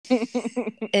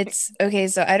It's okay,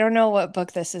 so I don't know what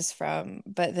book this is from,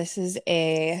 but this is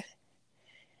a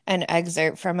an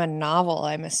excerpt from a novel,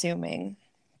 I'm assuming.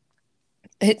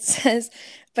 It says,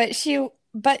 but she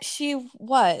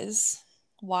was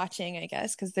watching, I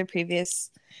guess, because the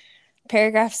previous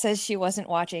paragraph says she wasn't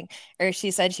watching, or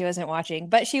she said she wasn't watching,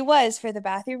 but she was, for the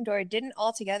bathroom door didn't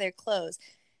altogether close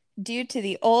due to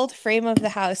the old frame of the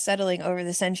house settling over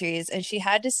the centuries, and she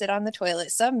had to sit on the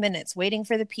toilet some minutes waiting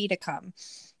for the pee to come.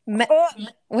 Me- Ugh,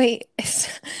 Wait,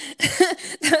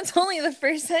 that's only the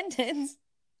first sentence.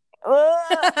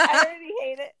 I already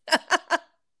hate it.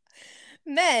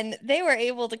 Men, they were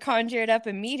able to conjure it up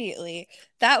immediately.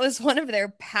 That was one of their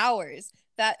powers.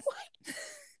 That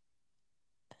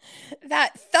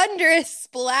thunderous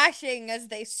splashing as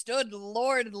they stood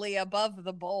lordly above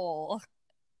the bowl.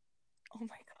 Oh my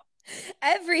god.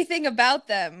 Everything about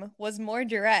them was more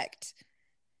direct.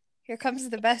 Here comes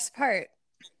the best part.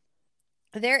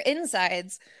 Their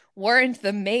insides weren't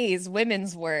the maze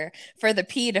women's were for the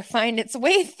pee to find its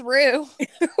way through.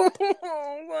 What?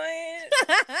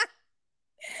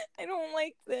 I don't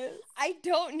like this. I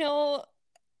don't know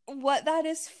what that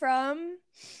is from,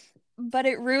 but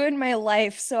it ruined my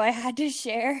life, so I had to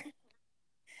share.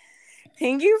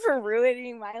 Thank you for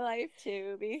ruining my life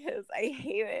too, because I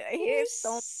hate it. I hate You're it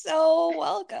so much. so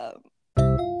welcome.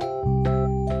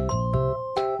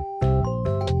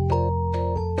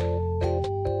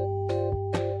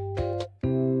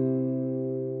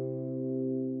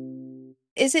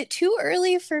 Is it too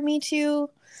early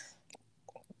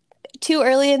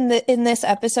in this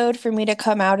episode for me to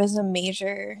come out as a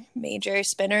major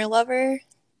Spinner lover?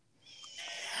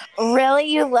 Really,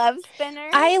 you love Spinner?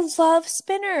 I love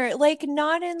Spinner. Like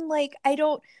not in like I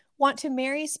don't want to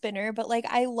marry Spinner, but like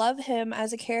I love him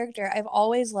as a character. I've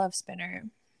always loved Spinner.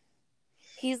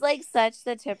 He's like such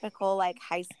the typical like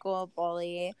high school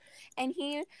bully, and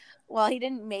well, he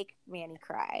didn't make Manny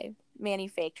cry. Manny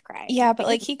faked Yeah, crying but because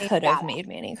like he Manny could have got up. made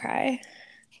Manny cry.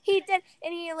 He did,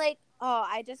 and he like, oh,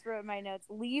 I just wrote my notes.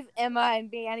 Leave Emma and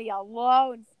Manny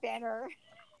alone, Spinner.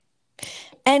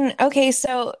 And okay,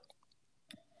 so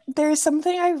there's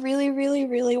something I really, really,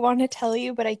 really want to tell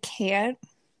you, but I can't.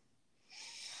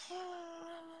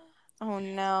 Oh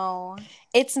no.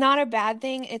 It's not a bad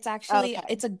thing. Okay.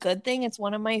 It's a good thing. It's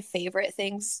one of my favorite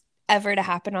things ever to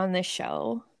happen on this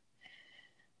show.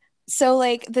 So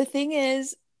like the thing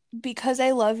is, because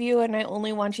I love you and I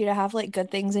only want you to have like good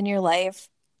things in your life,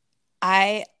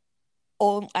 I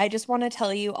I just want to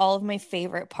tell you all of my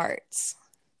favorite parts.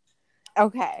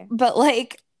 Okay. But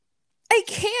like I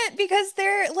can't because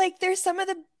there's some of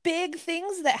the big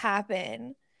things that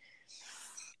happen.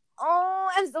 Oh,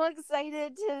 I'm so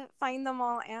excited to find them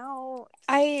all out.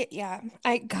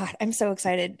 God, I'm so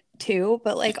excited too,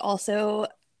 but like also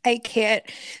I can't.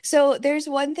 So there's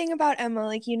one thing about Emma,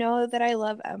 like you know that I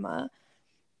love Emma.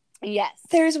 Yes.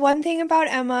 There's one thing about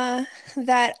Emma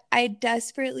that I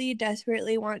desperately,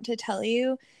 desperately want to tell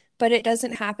you, but it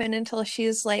doesn't happen until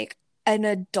she's like an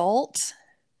adult.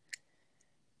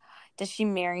 Does she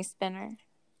marry Spinner?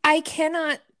 I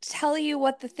cannot tell you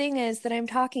what the thing is that I'm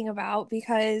talking about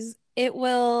because it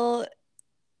will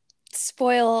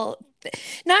spoil,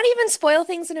 not even spoil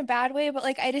things in a bad way, but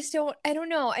like I don't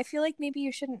know. I feel like maybe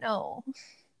you shouldn't know.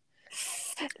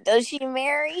 Does she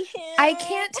marry I him?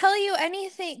 can't tell you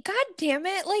anything. God damn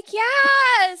it. Like,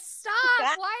 yes,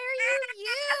 stop. Why are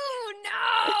you?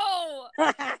 No.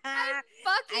 I'm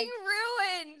fucking I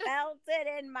ruined. felt it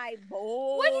in my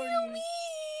What do bones.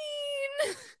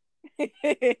 you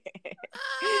mean?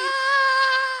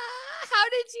 Ah, how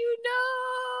did you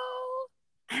know?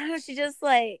 I don't know, she just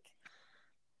like,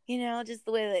 just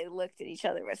the way they looked at each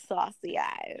other with saucy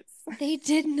eyes. They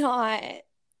did not.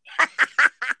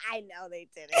 I know they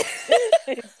didn't.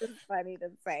 It's just funny to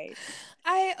say.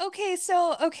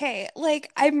 Okay,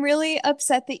 like I'm really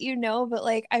upset that you know, but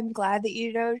like I'm glad that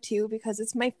you know too because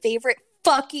it's my favorite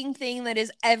fucking thing that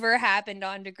has ever happened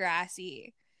on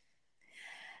Degrassi.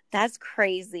 That's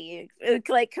crazy.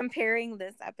 Like comparing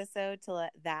this episode to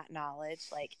that knowledge,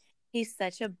 like he's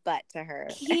such a butt to her.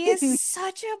 He is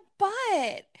such a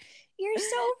butt. You're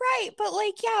so right. But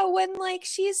like, yeah, when like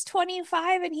she's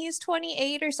 25 and he's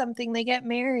 28 or something, they get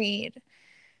married.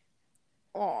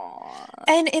 Aww.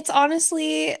 And it's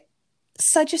honestly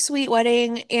such a sweet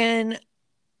wedding and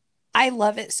I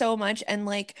love it so much. And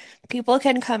like, people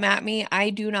can come at me. I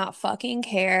do not fucking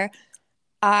care.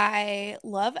 I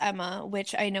love Emma,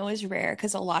 which I know is rare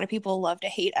because a lot of people love to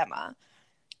hate Emma.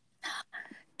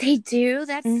 They do?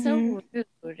 That's Hmm. so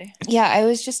rude. Yeah, I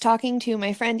was just talking to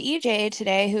my friend EJ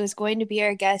today, who is going to be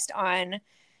our guest on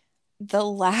the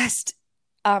last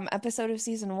episode of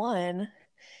season one.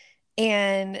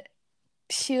 And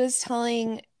she was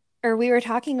telling, or we were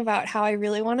talking about how I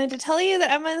really wanted to tell you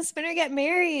that Emma and Spinner get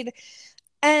married.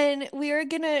 And we were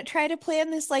gonna try to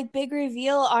plan this like big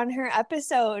reveal on her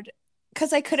episode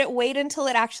because I couldn't wait until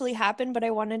it actually happened, but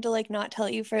I wanted to like not tell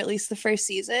you for at least the first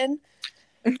season.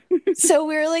 So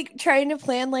we were like trying to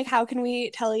plan like how can we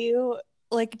tell you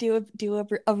like do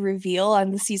a reveal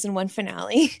on the season 1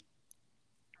 finale.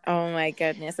 Oh my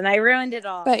goodness. And I ruined it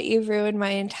all. But you've ruined my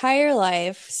entire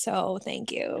life, so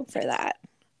thank you for that.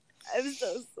 I'm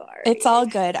so sorry. It's all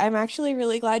good. I'm actually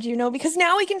really glad you know because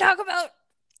now we can talk about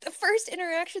the first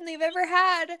interaction they've ever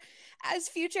had as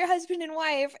future husband and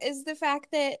wife is the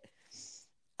fact that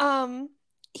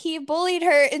he bullied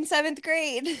her in 7th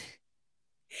grade.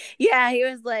 Yeah, he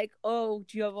was like, "Oh,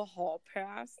 do you have a hall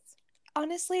pass?"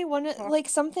 Honestly,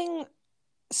 something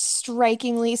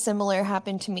strikingly similar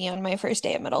happened to me on my first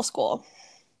day at middle school.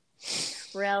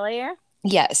 Really?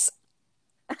 Yes.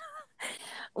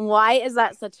 Why is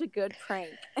that such a good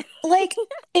prank? Like,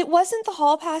 it wasn't the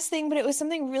hall pass thing, but it was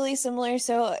something really similar.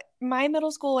 So my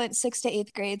middle school went 6th to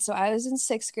 8th grade. So I was in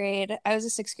 6th grade. I was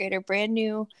a 6th grader, brand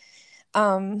new.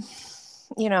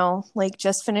 Like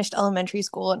just finished elementary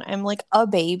school and I'm like a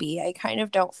baby. I kind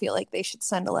of don't feel like they should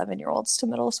send 11-year-olds to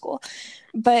middle school.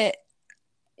 But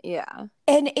yeah,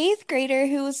 an 8th grader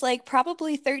who was like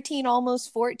probably 13,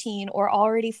 almost 14 or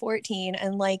already 14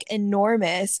 and like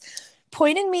enormous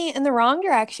pointed me in the wrong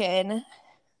direction.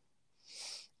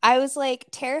 I was like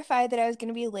terrified that I was going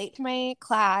to be late to my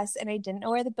class and I didn't know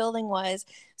where the building was.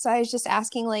 So I was just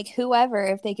asking like whoever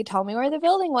if they could tell me where the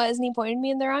building was and he pointed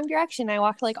me in the wrong direction. I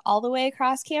walked like all the way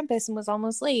across campus and was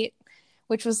almost late,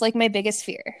 which was like my biggest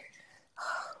fear.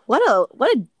 What a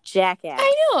jackass.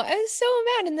 I know. I was so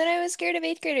mad and then I was scared of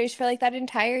 8th graders for like that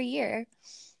entire year.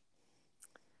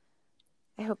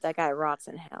 I hope that guy rots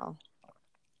in hell.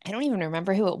 I don't even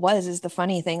remember who it was is the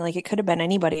funny thing. Like it could have been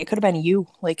anybody. It could have been you.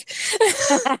 Like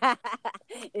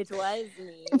it was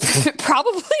me.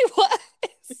 Probably was.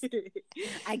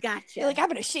 I gotcha. You're like, I'm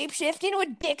gonna shapeshift into a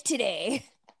dick today.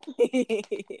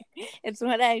 It's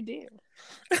what I do.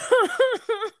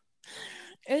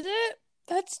 Is it?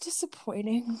 That's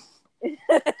disappointing.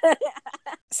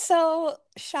 So,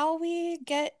 shall we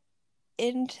get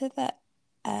into the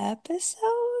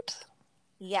episode?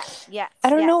 Yes. I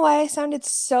don't know why I sounded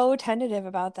so tentative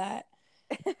about that.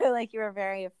 Like you were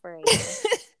very afraid.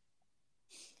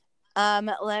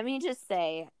 Let me just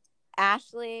say,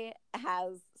 Ashley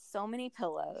has so many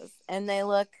pillows and they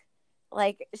look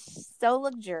like so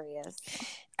luxurious.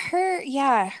 Her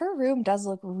room does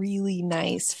look really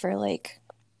nice for like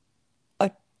a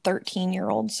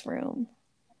 13-year-old's room.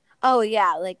 Oh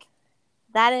yeah, like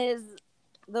that is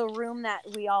the room that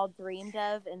we all dreamed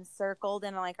of and circled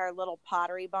in like our little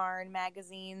Pottery Barn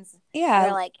magazines. Yeah.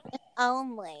 They're like,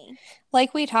 only.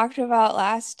 Like we talked about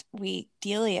last week,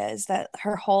 Delia, is that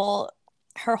her whole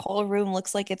room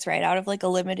looks like it's right out of like a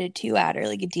Limited 2 ad or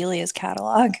like a Delia's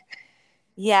catalog.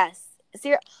 Yes.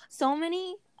 So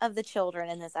many of the children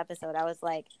in this episode, I was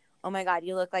like, oh my God,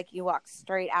 you look like you walked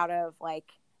straight out of like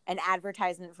an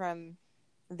advertisement from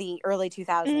the early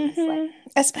 2000s. Mm-hmm. Like,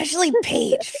 especially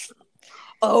Paige.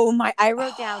 I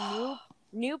wrote down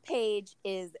new Paige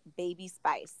is Baby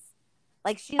Spice.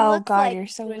 Like she looks like you're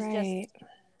so right. Just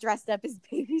dressed up as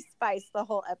Baby Spice the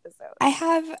whole episode. I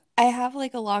have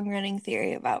like a long running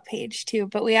theory about Paige too,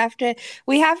 but we have to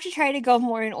try to go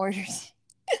more in order.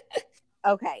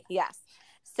 Okay, yes.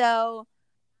 So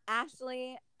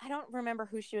Ashley, I don't remember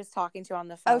who she was talking to on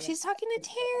the phone. Oh, she's talking to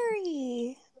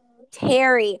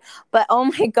Terry. But oh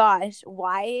my gosh,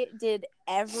 why did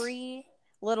every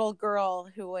little girl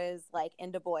who was like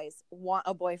into boys want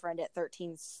a boyfriend at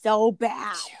 13 so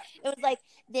bad? It was like,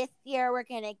 this year we're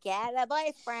gonna get a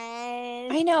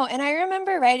boyfriend. I know, and I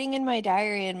remember writing in my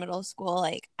diary in middle school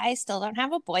like, I still don't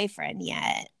have a boyfriend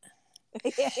yet.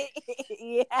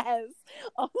 Yes.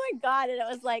 Oh my God. And it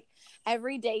was like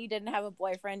every day you didn't have a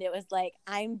boyfriend, it was like,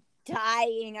 I'm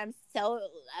dying, I'm so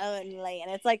lonely.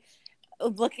 And it's like,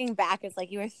 looking back, it's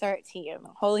like you were 13.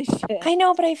 Holy shit. I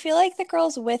know, but I feel like the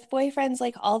girls with boyfriends,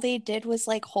 like all they did was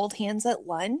like hold hands at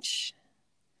lunch.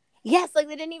 Yes, like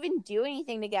they didn't even do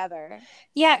anything together.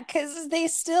 Yeah, because they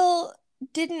still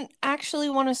didn't actually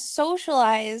want to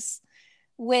socialize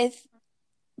with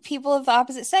people of the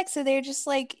opposite sex. So they're just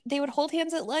like, they would hold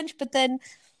hands at lunch, but then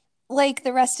like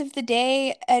the rest of the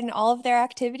day and all of their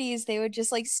activities, they would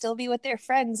just like still be with their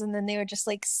friends. And then they would just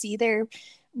like see their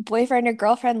boyfriend or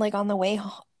girlfriend like on the way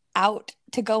out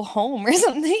to go home or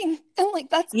something. And like,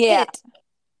 that's it.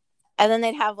 And then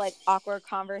they'd have like awkward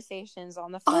conversations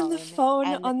on the phone.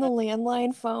 On the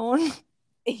landline phone.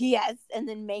 Yes, and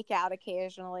then make out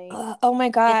occasionally. Oh my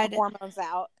Get the God. hormones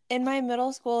out. In my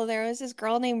middle school, there was this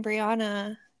girl named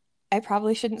Brianna. I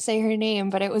probably shouldn't say her name,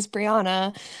 but it was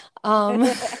Brianna. Um,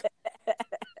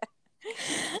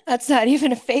 that's not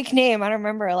even a fake name. I don't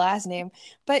remember her last name.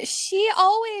 But she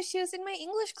was in my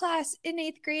English class in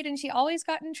eighth grade, and she always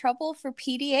got in trouble for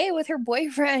PDA with her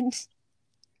boyfriend.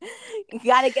 You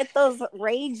got to get those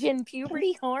rage and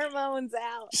puberty hormones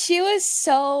out. She was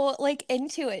so like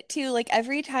into it too. Like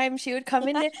every time she would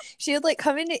like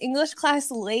come into English class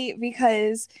late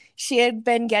because she had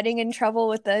been getting in trouble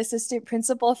with the assistant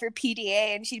principal for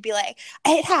PDA, and she'd be like,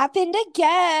 "It happened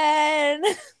again."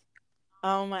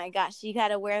 Oh my gosh, you got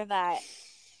to wear that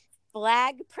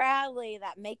flag proudly,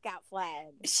 that makeout flag.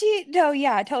 No,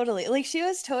 yeah, totally. Like she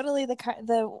was totally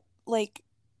like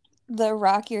the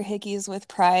rock your hickeys with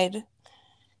pride Oh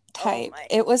type. my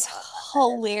It was god.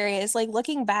 hilarious. Like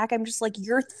looking back, I'm just like,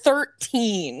 you're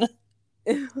 13.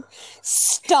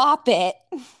 Stop it.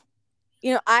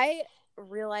 I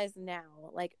realize now,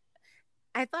 like,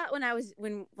 I thought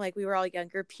when like we were all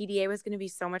younger, PDA was going to be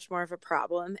so much more of a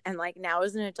problem, and like now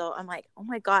as an adult, I'm like, oh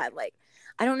my god, like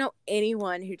I don't know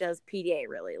anyone who does PDA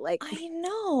really. Like, I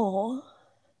know.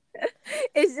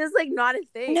 it's just like not a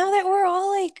thing. Now that we're all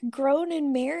like grown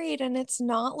and married and it's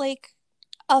not like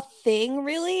a thing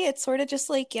really, it's sort of just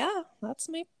like, yeah, that's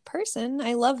my person.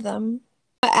 I love them.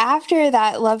 After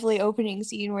that lovely opening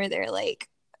scene where they're like,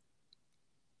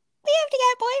 we have to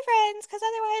get boyfriends because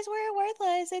otherwise we're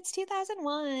worthless. It's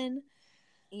 2001.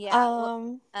 Yeah, well,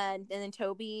 Um, and then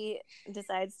Toby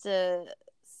decides to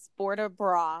sport a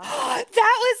bra. that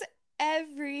was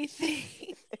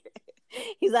everything.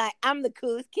 He's like, I'm the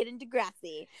coolest kid in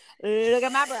Degrassi. Look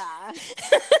at my bra.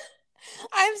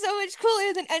 I'm so much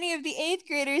cooler than any of the eighth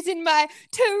graders in my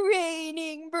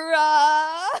training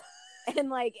bra. And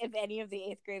like, if any of the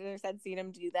eighth graders had seen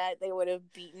him do that, they would have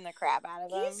beaten the crap out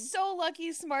of him. He's so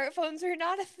lucky smartphones are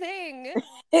not a thing.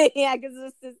 Yeah, because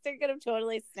his sister could have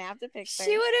totally snapped a picture.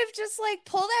 She would have just like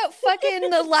pulled out fucking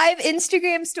the live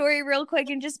Instagram story real quick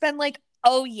and just been like,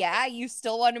 oh yeah, you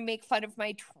still want to make fun of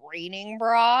my training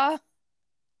bra?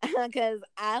 Because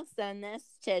I'll send this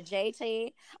to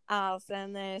JT. I'll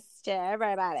send this to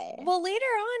everybody. Well, later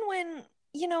on when,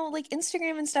 like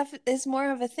Instagram and stuff is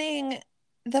more of a thing,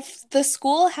 the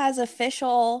school has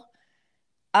official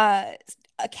uh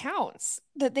accounts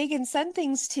that they can send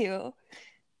things to.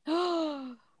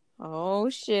 Oh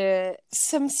shit.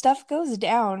 Some stuff goes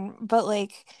down, but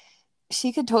like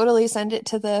she could totally send it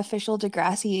to the official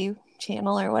Degrassi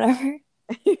channel or whatever.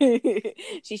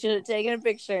 She should have taken a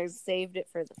picture and saved it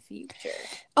for the future.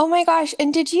 Oh my gosh,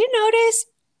 and did you notice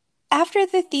after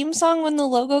the theme song when the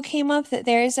logo came up that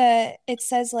it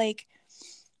says like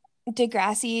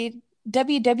Degrassi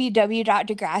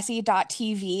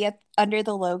www.degrassi.tv under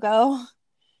the logo?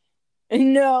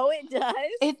 No, it does.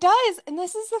 It does, and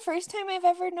this is the first time I've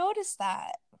ever noticed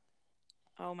that.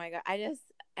 Oh my god.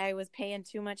 I was paying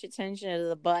too much attention to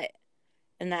the butt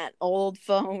and that old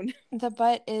phone. The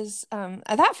butt is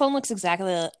that phone looks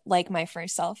exactly like my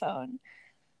first cell phone.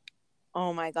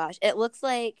 Oh my gosh. It looks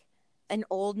like an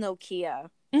old Nokia.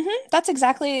 That's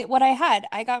exactly what I had.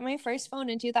 I got my first phone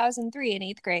in 2003 in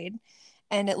eighth grade,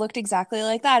 and it looked exactly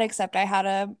like that, except I had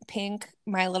a pink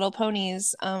My Little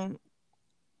Ponies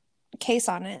case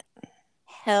on it.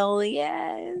 Hell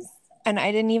yes. And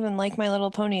I didn't even like My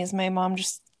Little Ponies. My mom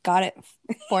just got it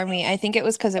for me. I think it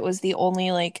was because it was the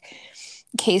only like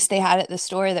case they had at the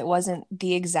store that wasn't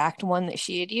the exact one that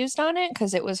she had used on it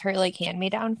because it was her like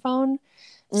hand-me-down phone.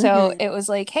 So it was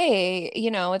like, hey,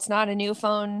 it's not a new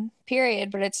phone,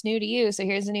 period, but it's new to you. So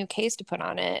here's a new case to put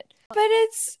on it. But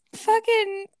it's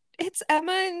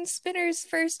Emma and Spinner's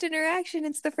first interaction.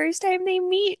 It's the first time they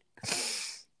meet.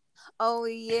 Oh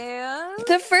yeah.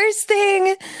 The first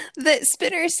thing that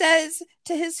Spinner says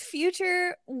to his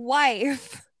future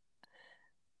wife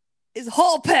is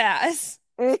hall pass.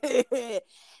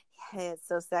 It's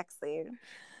so sexy.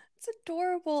 It's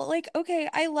adorable. Like, okay,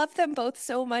 I love them both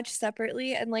so much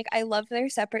separately, and like I love their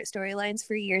separate storylines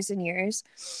for years and years.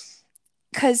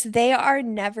 Because they are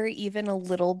never even a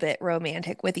little bit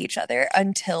romantic with each other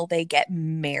until they get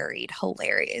married,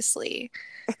 hilariously.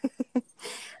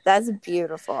 That's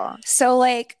beautiful. So,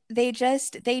 like, they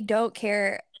don't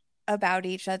care about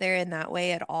each other in that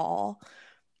way at all.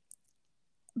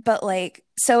 But, like,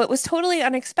 so it was totally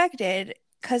unexpected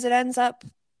because it ends up,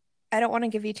 I don't want to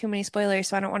give you too many spoilers,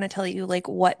 so I don't want to tell you, like,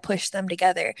 what pushed them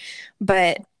together.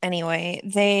 But anyway,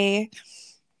 they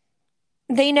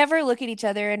never look at each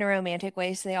other in a romantic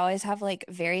way, so they always have like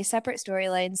very separate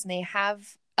storylines, and they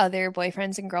have other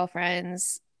boyfriends and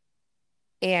girlfriends,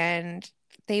 and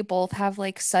they both have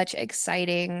like such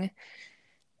exciting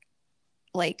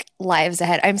like lives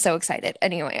ahead. I'm so excited.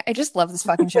 Anyway, I just love this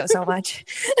fucking show so much.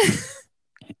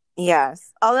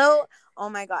 Yes. Although, oh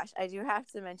my gosh, I do have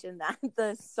to mention that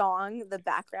the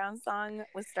background song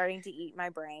was starting to eat my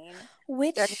brain.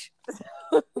 Which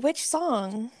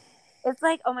song? It's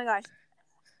like, oh my gosh.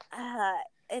 Uh,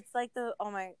 it's like the,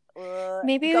 oh my,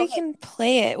 Maybe go we ahead. can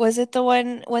play it. Was it the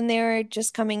one when they were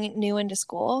just coming new into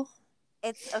school?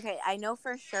 It's okay. I know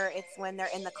for sure it's when they're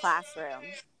in the classroom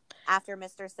after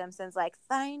Mr. Simpson's like,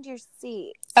 find your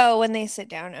seat. Oh, when they sit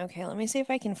down. Okay, let me see if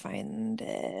I can find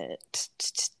it.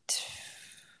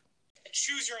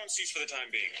 Choose your own seats for the time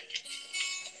being.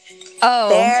 Oh,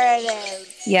 There it is.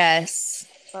 yes.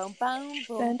 Boom, boom,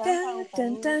 boom, Dun, boom, dun,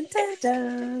 boom, dun, boom. dun, dun,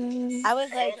 dun. I was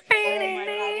like, oh my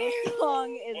god, this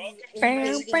song is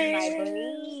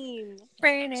invading my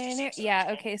brain.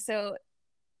 Yeah, okay, so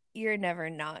you're never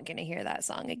not gonna hear that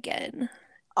song again.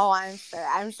 Oh, I'm sure.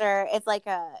 I'm sure it's like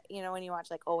when you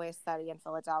watch like Always Sunny in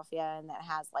Philadelphia, and it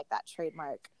has like that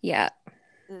trademark Yeah.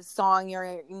 song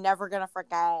you're never gonna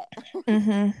forget.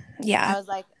 Yeah. I was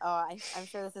like, oh, I'm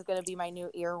sure this is gonna be my new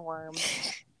earworm.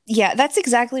 Yeah, that's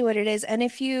exactly what it is. And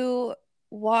if you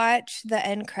watch the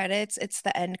end credits, it's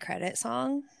the end credit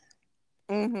song.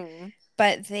 Mm-hmm.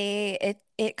 But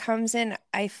it comes in,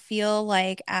 I feel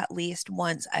like at least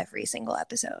once every single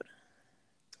episode.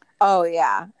 Oh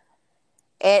yeah.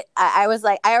 I was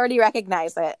like, I already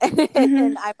recognize it.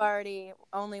 And I've already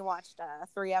only watched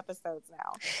 3 episodes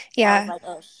now. Yeah. I was like,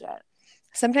 oh shit.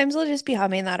 Sometimes we'll just be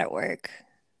humming that at work.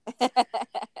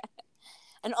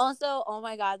 And also, oh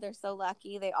my god, they're so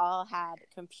lucky they all had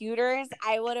computers.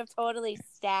 I would have totally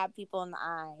stabbed people in the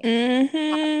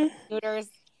eye. Computers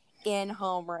in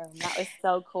homeroom. That was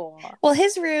so cool. Well,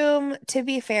 his room, to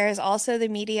be fair, is also the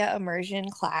media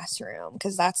immersion classroom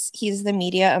because he's the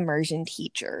media immersion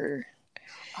teacher.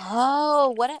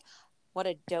 Oh, what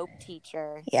a dope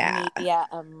teacher. Yeah. Media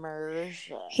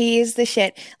immersion. He's the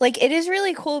shit. Like, it is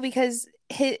really cool because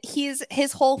his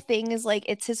whole thing is like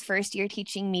it's his first year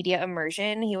teaching media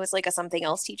immersion. He was like a something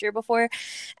else teacher before,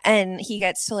 and he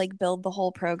gets to like build the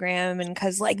whole program, and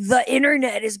because like the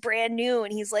internet is brand new,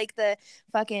 and he's like the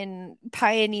fucking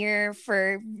pioneer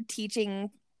for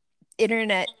teaching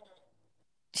internet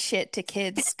shit to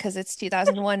kids because it's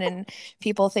 2001 and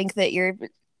people think that your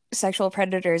sexual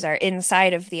predators are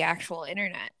inside of the actual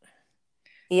internet.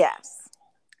 Yes.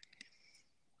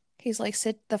 He's like,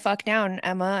 sit the fuck down,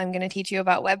 Emma. I'm going to teach you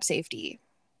about web safety.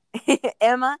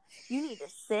 Emma, you need to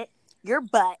sit your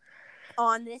butt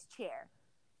on this chair.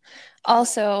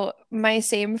 Also, my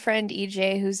same friend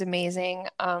EJ, who's amazing,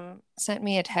 sent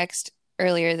me a text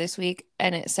earlier this week,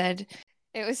 and it said,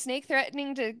 it was Snake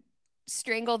threatening to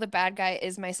strangle the bad guy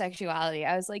is my sexuality.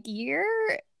 I was like,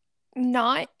 you're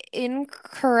not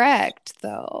incorrect,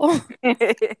 though.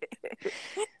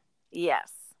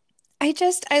 Yes.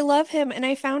 I love him. And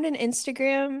I found an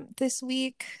Instagram this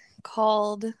week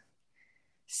called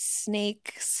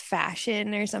Snake's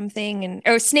Fashion or something.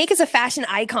 And Snake is a fashion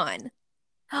icon.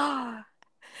 I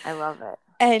love it.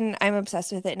 And I'm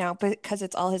obsessed with it now because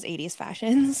it's all his 80s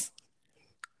fashions.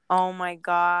 Oh my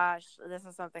gosh. This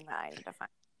is something that I need to find.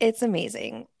 It's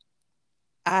amazing.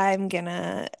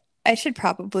 I should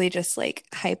probably just like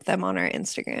hype them on our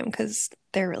Instagram because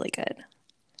they're really good.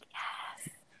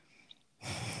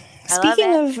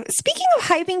 Speaking of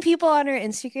hyping people on our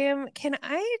Instagram, can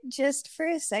I just for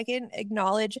a second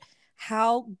acknowledge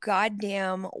how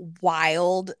goddamn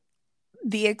wild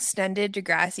the extended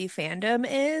Degrassi fandom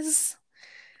is?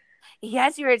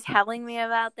 Yes, you were telling me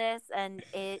about this, and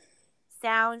it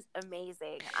sounds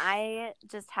amazing. I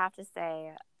just have to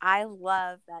say, I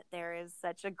love that there is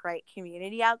such a great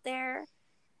community out there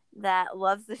that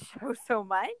loves the show so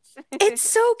much. It's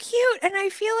so cute, and I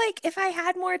feel like if I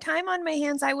had more time on my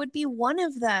hands, I would be one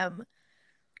of them.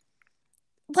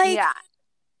 Like, yeah.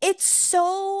 It's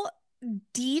so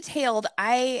detailed.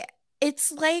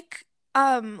 It's like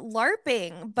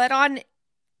LARPing, but on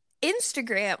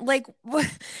Instagram. Like, what?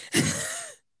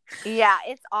 Yeah,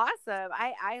 it's awesome.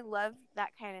 I love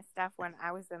that kind of stuff when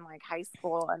I was in like high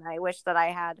school, and I wish that I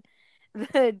had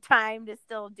the time to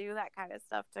still do that kind of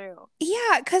stuff too.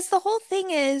 Yeah, because the whole thing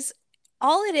is,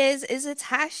 all it is it's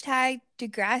hashtag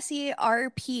Degrassi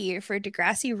RP for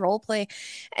Degrassi Roleplay,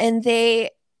 and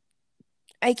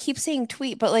I keep saying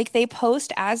tweet, but like they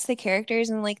post as the characters,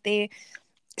 and like they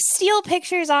steal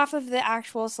pictures off of the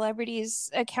actual celebrities'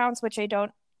 accounts, which I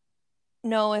don't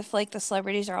know if like the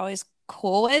celebrities are always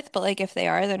cool with, but like if they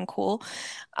are, then cool.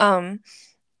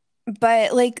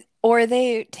 But like, or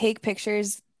they take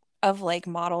pictures of like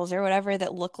models or whatever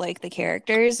that look like the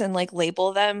characters and like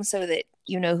label them so that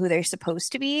you know who they're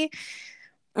supposed to be.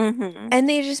 Mm-hmm. And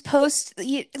they just post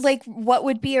like what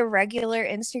would be a regular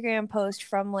Instagram post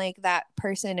from like that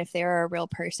person if they were a real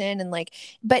person, and like,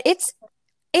 but it's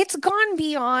gone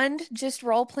beyond just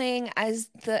role playing as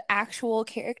the actual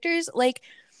characters. Like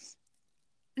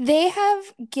they have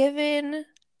given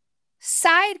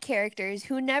side characters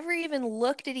who never even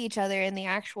looked at each other in the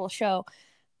actual show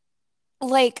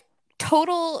like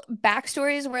total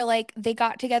backstories where like they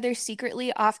got together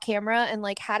secretly off camera and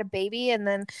like had a baby, and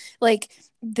then like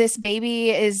this baby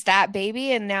is that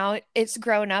baby and now it's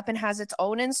grown up and has its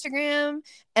own Instagram,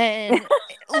 and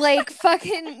like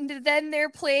fucking then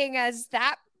they're playing as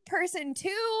that person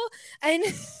too. And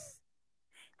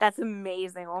That's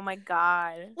amazing. Oh my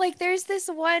God. like there's this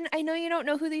one, I know you don't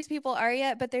know who these people are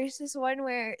yet, but there's this one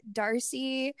where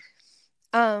Darcy,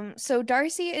 so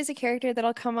Darcy is a character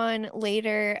that'll come on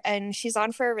later, and she's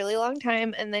on for a really long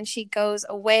time, and then she goes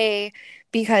away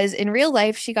because in real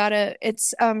life she got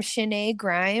it's Shanae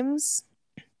Grimes,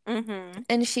 Mm-hmm.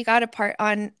 and she got a part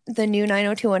on the new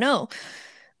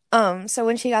 90210. So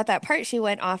when she got that part, she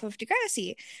went off of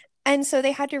Degrassi. And so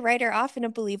they had to write her off in a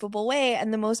believable way.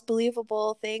 And the most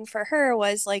believable thing for her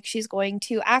was like she's going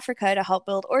to Africa to help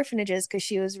build orphanages because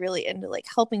she was really into like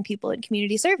helping people in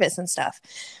community service and stuff.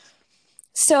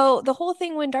 So the whole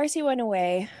thing when Darcy went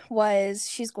away was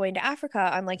she's going to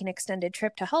Africa on like an extended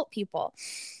trip to help people.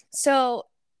 So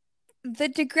the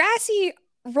Degrassi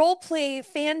roleplay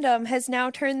fandom has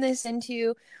now turned this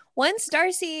into once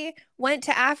Darcy went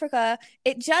to Africa,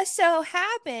 it just so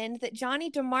happened that Johnny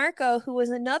DeMarco, who was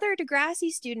another Degrassi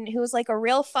student who was like a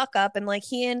real fuck up, and like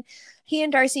he and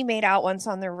Darcy made out once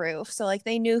on the roof. So like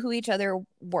they knew who each other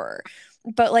were.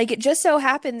 But like it just so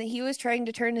happened that he was trying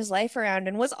to turn his life around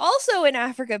and was also in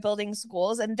Africa building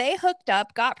schools, and they hooked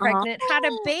up, got pregnant, had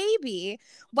a baby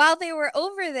while they were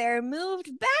over there,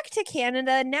 moved back to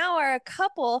Canada, now are a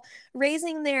couple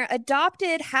raising their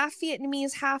adopted half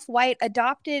Vietnamese, half white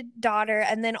adopted daughter,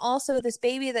 and then also this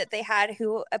baby that they had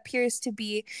who appears to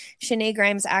be Shanae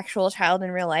Grimes' actual child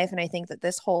in real life. And I think that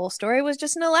this whole story was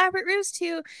just an elaborate ruse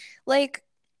to like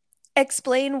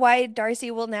explain why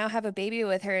Darcy will now have a baby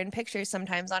with her in pictures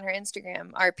sometimes on her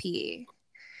Instagram, RP.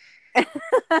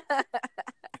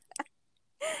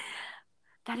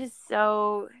 That is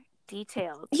so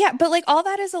detailed. Yeah, but like all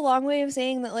that is a long way of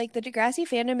saying that like the Degrassi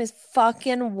fandom is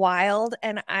fucking wild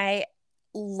and I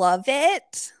love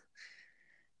it.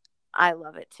 I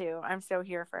love it too. I'm so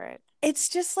here for it. It's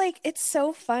just like it's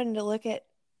so fun to look at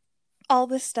all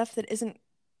this stuff that isn't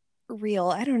real.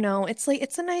 I don't know. It's like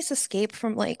it's a nice escape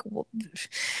from like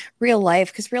real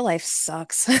life because real life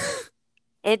sucks.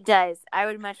 It does. I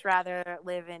would much rather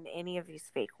live in any of these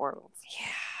fake worlds. Yeah.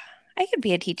 I could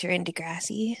be a teacher in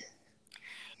Degrassi.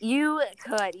 You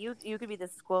could. You could be the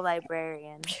school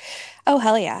librarian. Oh,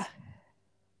 hell yeah.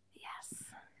 Yes.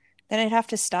 Then I'd have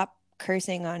to stop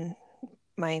cursing on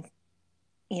my,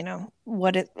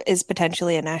 what it is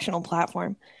potentially a national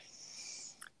platform.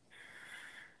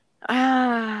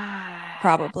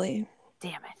 Probably.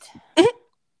 Damn it.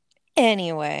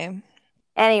 Anyway,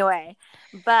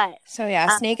 but so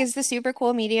yeah, Snake is the super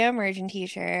cool media immersion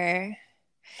teacher.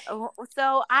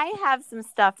 So I have some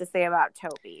stuff to say about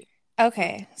Toby.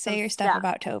 Okay, say your stuff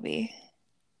about Toby.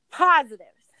 Positives.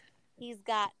 He's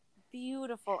got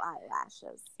beautiful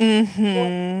eyelashes.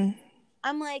 Mm-hmm.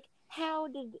 I'm like, how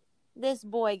did this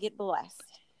boy get blessed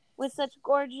with such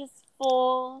gorgeous,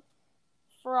 full,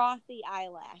 frothy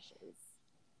eyelashes?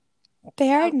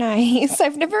 They are nice.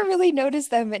 I've never really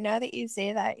noticed them, but now that you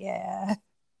say that, yeah.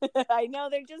 I know,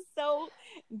 they're just so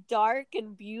dark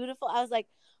and beautiful. I was like,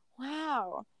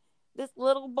 wow, this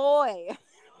little boy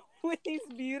with these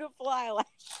beautiful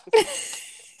eyelashes.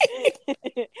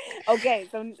 Okay,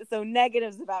 so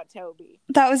negatives about Toby.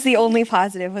 That was the only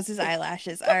positive, was his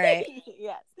eyelashes. All right.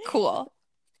 Yes. Cool.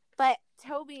 But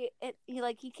Toby,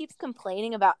 he keeps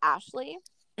complaining about Ashley.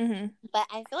 Mm-hmm. But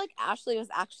I feel like Ashley was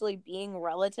actually being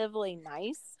relatively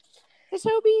nice to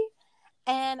Toby.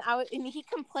 And he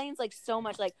complains like so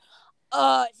much, like,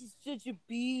 she's such a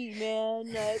bee,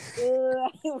 man. Like,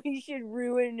 we should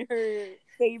ruin her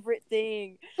favorite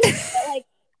thing. But, like,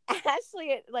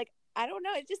 Ashley, like, I don't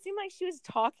know. It just seemed like she was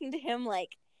talking to him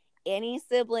like any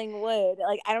sibling would.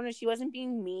 Like, I don't know. She wasn't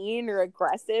being mean or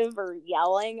aggressive or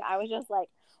yelling. I was just like,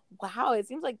 wow, it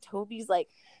seems like Toby's like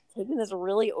taking this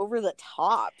really over the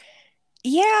top.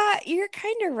 Yeah, you're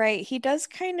kind of right. He does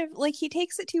kind of like he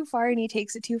takes it too far and he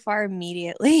takes it too far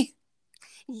immediately.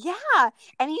 Yeah,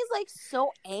 and he's like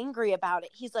so angry about it.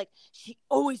 He's like, she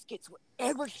always gets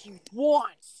whatever she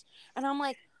wants. And I'm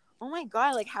like, oh my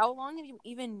God, like how long have you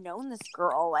even known this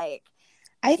girl? Like,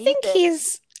 I think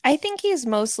he's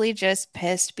mostly just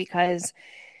pissed because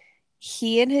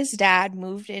he and his dad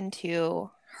moved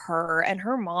into her and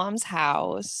her mom's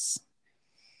house.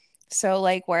 So,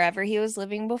 like, wherever he was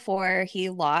living before, he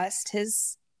lost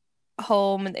his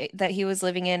home that he was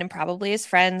living in and probably his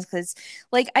friends. Because,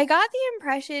 like, I got the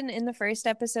impression in the first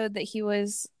episode that he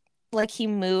was like, he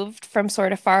moved from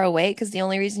sort of far away because the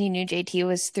only reason he knew JT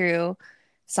was through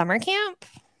summer camp.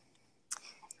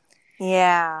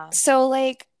 Yeah. So,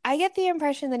 like, I get the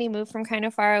impression that he moved from kind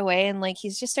of far away and, like,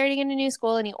 he's just starting in a new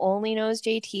school and he only knows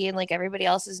JT and, like, everybody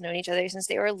else has known each other since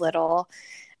they were little.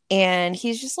 And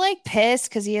he's just, like, pissed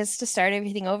because he has to start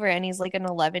everything over and he's, like, an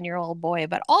 11-year-old boy.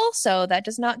 But also, that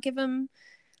does not give him,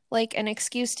 like, an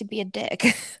excuse to be a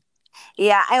dick.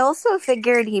 Yeah, I also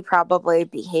figured he probably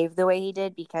behaved the way he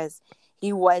did because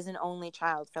he was an only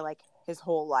child for like his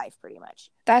whole life, pretty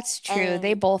much. That's true. And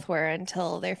They both were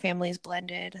until their families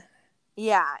blended.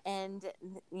 yeah, and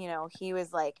he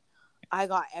was like, I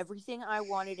got everything I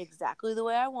wanted exactly the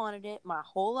way I wanted it my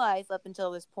whole life up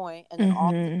until this point, and then all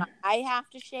of a sudden I have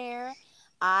to share,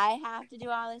 I have to do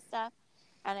all this stuff,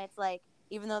 and it's like,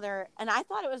 even though and I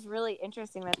thought it was really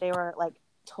interesting that they were like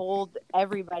told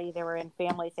everybody they were in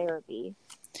family therapy.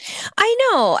 I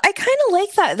know. I kind of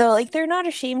like that though. Like they're not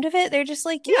ashamed of it. They're just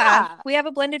like, yeah, we have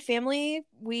a blended family.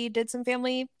 We did some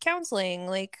family counseling.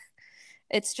 Like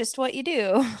it's just what you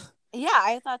do. Yeah,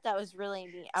 I thought that was really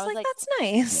neat. I was like, that's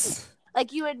nice.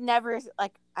 Like you would never,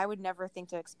 like I would never think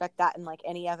to expect that in like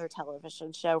any other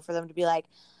television show for them to be like,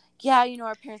 yeah,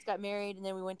 our parents got married and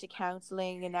then we went to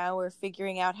counseling and now we're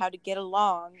figuring out how to get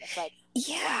along. It's like,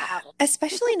 yeah, wow.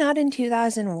 Especially not in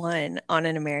 2001 on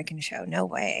an American show. No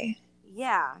way.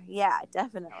 Yeah,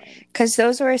 definitely. Because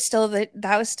those were still that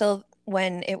was still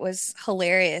when it was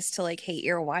hilarious to like hate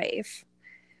your wife.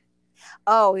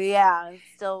 Oh yeah,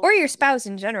 still or your spouse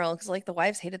in general, because like the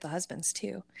wives hated the husbands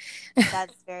too.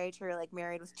 That's very true. Like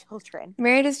Married with Children.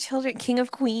 Married with Children, King of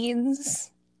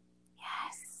Queens.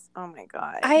 Yes. Oh my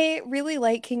god. I really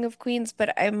like King of Queens,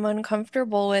 but I'm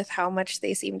uncomfortable with how much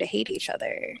they seem to hate each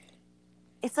other.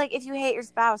 It's like if you hate your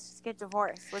spouse, just get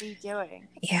divorced. What are you doing?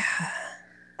 Yeah.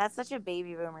 That's such a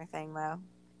baby boomer thing, though.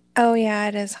 Oh yeah,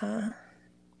 it is, huh?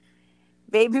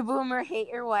 Baby boomer, hate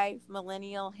your wife.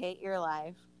 Millennial, hate your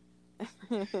life.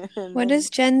 What does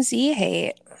Gen Z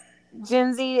hate?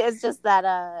 Gen Z is just that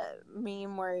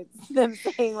meme where it's them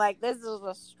saying like, this is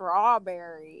a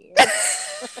strawberry.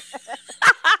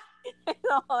 And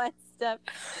all that stuff.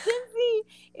 Gen Z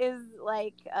is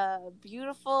like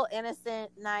beautiful,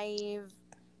 innocent, naive,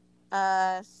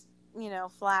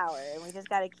 flower, and we just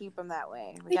got to keep them that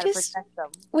way. We got to protect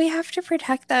them. We have to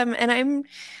protect them, and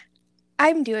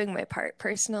I'm doing my part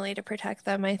personally to protect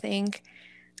them, I think.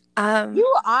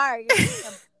 You are. You're doing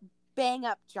a bang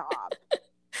up job.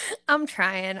 I'm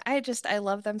trying. I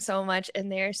love them so much,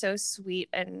 and they're so sweet,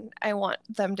 and I want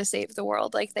them to save the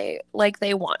world they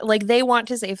want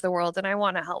to save the world, and I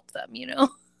want to help them,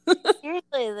 Seriously,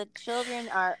 the children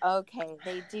are okay.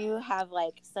 They do have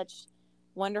like such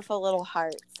wonderful little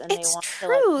hearts, and it's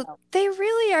true. They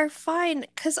really are fine,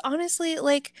 because honestly,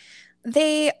 like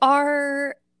they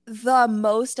are the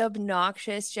most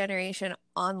obnoxious generation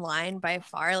online by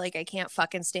far. Like I can't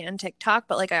fucking stand TikTok,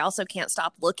 but like I also can't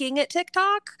stop looking at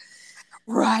TikTok.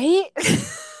 Right?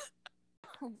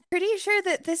 Pretty sure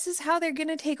that this is how they're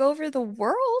gonna take over the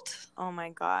world. Oh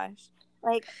my gosh.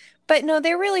 But no,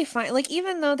 they're really fine. Like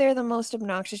even though they're the most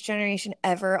obnoxious generation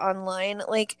ever online,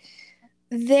 like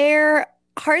their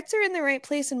hearts are in the right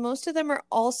place, and most of them are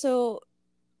also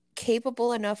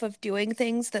capable enough of doing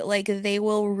things that like they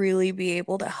will really be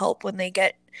able to help when they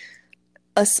get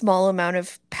a small amount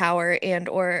of power and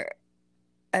or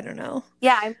I don't know.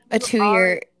 Yeah, I mean, a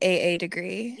 2-year AA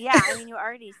degree. Yeah, I mean you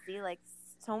already see like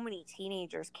so many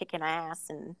teenagers kicking ass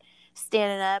and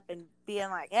standing up and being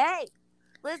like, "Hey,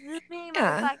 listen to me,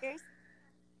 motherfuckers."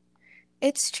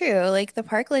 It's true. Like the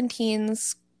Parkland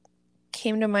teens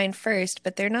came to mind first,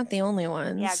 but they're not the only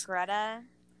ones. Yeah,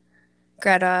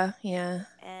 Greta, yeah.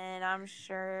 And I'm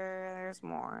sure there's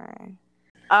more.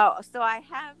 Oh, so I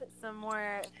have some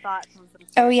more thoughts on some.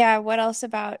 Oh yeah, what else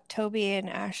about Toby and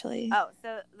Ashley? Oh,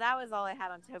 so that was all I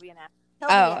had on Toby and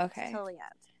Ashley. Okay. Totally end.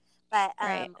 But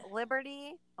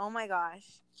Liberty, oh my gosh.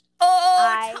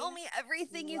 Oh, tell me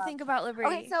everything you think about Liberty.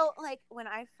 Okay, so like when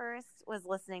I first was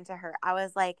listening to her, I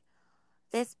was like,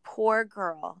 this poor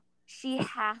girl. She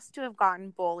has to have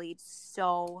gotten bullied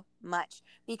so much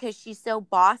because she's so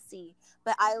bossy.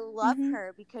 But I love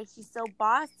her because she's so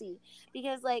bossy.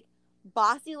 Because, like,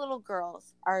 bossy little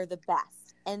girls are the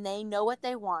best. And they know what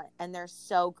they want. And they're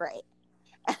so great.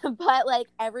 But, like,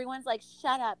 everyone's like,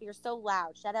 shut up. You're so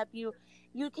loud. Shut up. You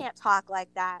can't talk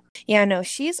like that. Yeah, no,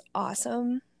 she's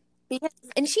awesome. because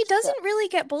And she doesn't really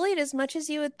get bullied as much as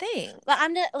you would think. but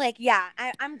I'm just like, yeah,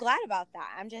 I'm glad about that.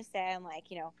 I'm just saying,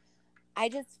 like, you know, I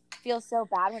just feel so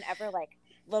bad whenever like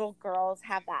little girls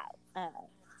have that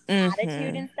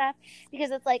attitude and stuff,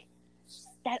 because it's like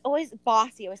that always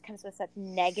bossy always comes with such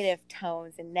negative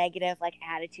tones and negative like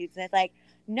attitudes, and it's like,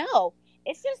 no,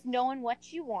 it's just knowing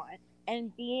what you want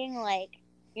and being like,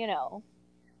 you know,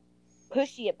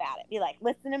 pushy about it. Be like,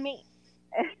 listen to me.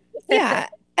 Yeah.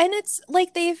 And it's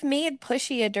like they've made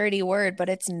pushy a dirty word, but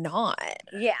it's not.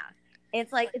 Yeah.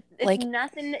 It's like it's Like,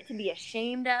 nothing to be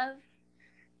ashamed of.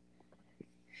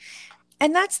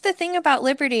 and that's the thing about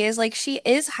Liberty is like she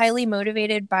is highly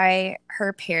motivated by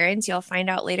her parents. You'll find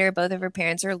out later both of her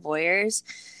parents are lawyers,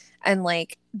 and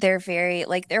like they're very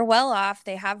like they're well off.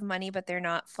 They have money, but they're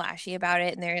not flashy about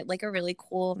it, and they're like a really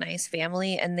cool, nice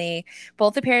family, and they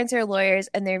both the parents are lawyers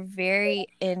and they're very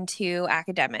into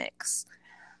academics.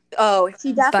 Oh,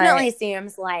 she definitely But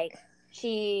seems like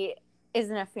she is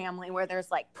in a family where there's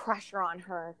like pressure on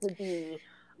her to be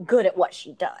good at what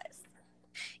she does.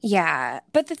 yeah,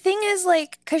 but the thing is,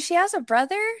 like, because she has a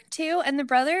brother too, and the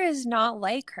brother is not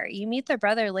like her. You meet the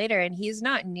brother later, and he's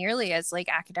not nearly as like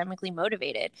academically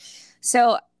motivated.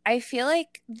 So I feel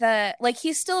like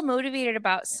he's still motivated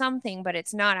about something, but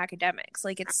it's not academics.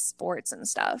 Like it's sports and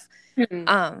stuff.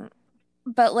 Hmm.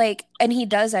 But like, and he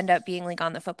does end up being like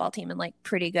on the football team and like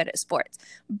pretty good at sports.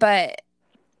 But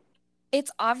it's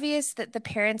obvious that the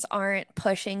parents aren't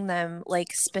pushing them like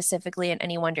specifically in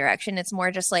any one direction. It's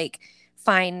more just like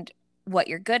find what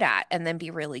you're good at and then be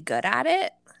really good at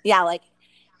it. Yeah, like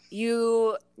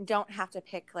you don't have to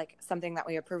pick like something that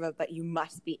we approve of, but you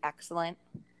must be excellent.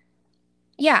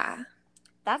 Yeah.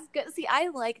 That's good. See, I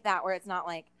like that where it's not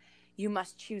like you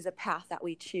must choose a path that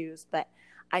we choose, but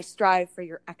I strive for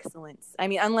your excellence. I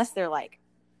mean, unless they're like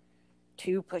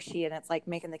too pushy and it's like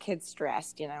making the kids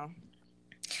stressed, you know?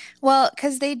 Well,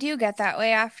 because they do get that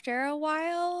way after a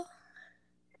while.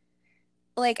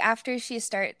 Like after she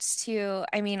starts to,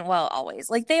 I mean, well, always.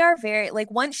 Like they are very,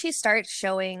 like once she starts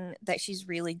showing that she's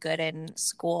really good in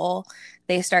school,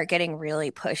 they start getting really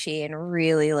pushy and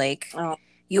really like, Oh.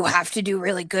 you have to do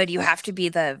really good. You have to be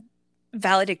the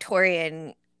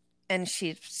valedictorian. And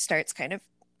she starts kind of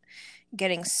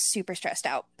getting super stressed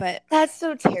out. But That's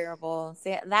so terrible.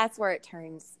 See, that's where it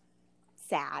turns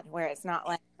sad, where it's not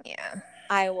like, yeah,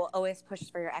 I will always push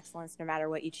for your excellence no matter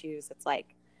what you choose. It's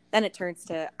like, then it turns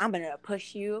to, I'm going to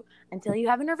push you until you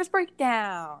have a nervous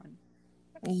breakdown.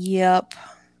 yep.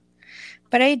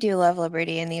 But I do love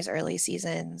Liberty in these early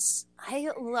seasons. I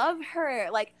love her.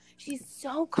 Like, she's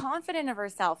so confident of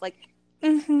herself. Like,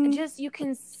 just, you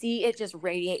can see it just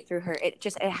radiate through her. It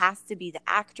has to be the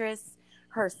actress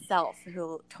herself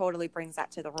who totally brings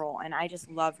that to the role. And I just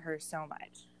love her so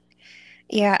much.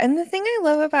 Yeah, and the thing I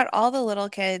love about all the little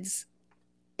kids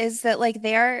is that like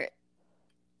they are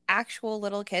actual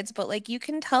little kids, but like you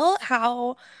can tell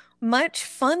how much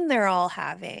fun they're all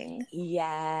having.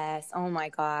 Yes. Oh my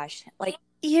gosh. Like,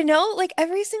 You know, like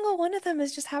every single one of them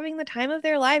is just having the time of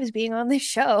their lives being on this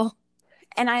show.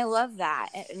 and I love that.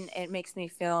 And it makes me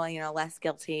feel, you know, less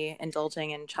guilty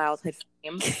indulging in childhood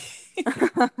fame.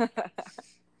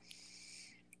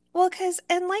 Well,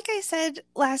 and like I said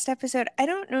last episode, I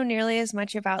don't know nearly as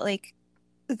much about like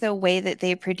the way that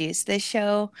they produced this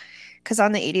show. Because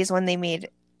on the 80s, when they made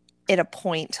it a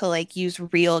point to like use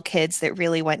real kids that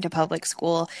really went to public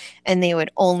school, and they would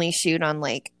only shoot on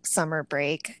like summer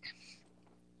break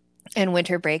and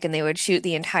winter break, and they would shoot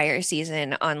the entire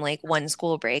season on like one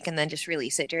school break and then just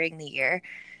release it during the year,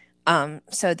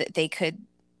 so that they could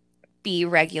be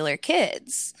regular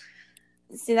kids.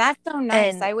 See, that's so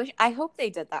nice. And I hope they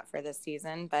did that for this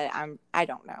season, but I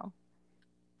don't know.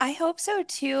 I hope so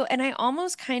too. And I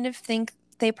almost kind of think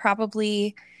they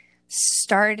probably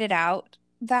started out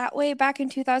that way back in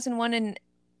 2001, and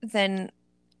then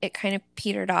it kind of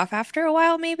petered off after a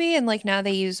while maybe, and like now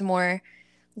they use more,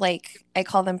 like I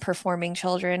call them performing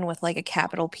children with like a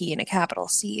capital P and a capital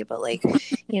C, but like,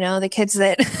 you know, the kids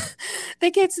that the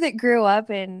kids that grew up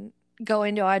and go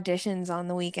into auditions on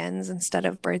the weekends instead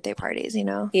of birthday parties, you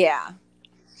know. Yeah.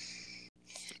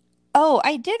 Oh,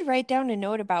 I did write down a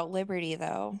note about Liberty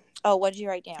though. Oh, what did you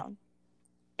write down?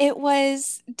 It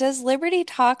was, does Liberty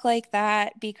talk like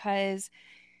that because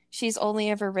she's only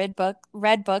ever read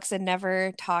books and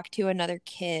never talked to another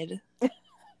kid?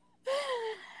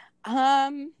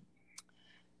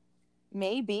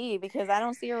 Maybe, because I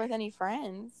don't see her with any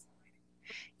friends.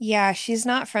 Yeah, she's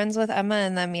not friends with Emma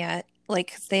and them yet.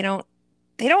 Like they don't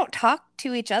talk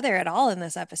to each other at all in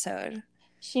this episode.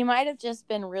 She might have just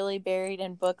been really buried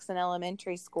in books in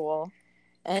elementary school.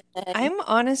 And then, I'm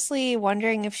honestly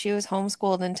wondering if she was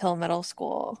homeschooled until middle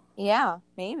school. yeah,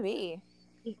 maybe.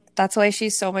 That's why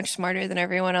she's so much smarter than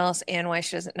everyone else and why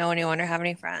she doesn't know anyone or have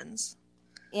any friends.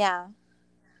 Yeah.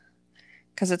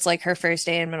 Because it's like her first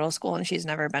day in middle school and she's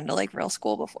never been to like real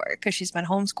school before because she's been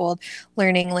homeschooled,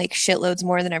 learning like shitloads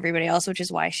more than everybody else, which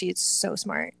is why she's so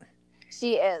smart.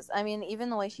 She is. I mean, even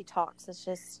the way she talks is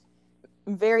just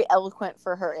very eloquent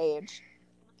for her age.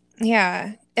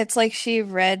 Yeah, it's like she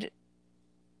read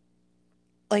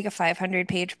like a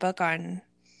 500-page book on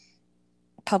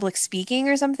public speaking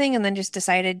or something and then just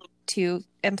decided to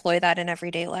employ that in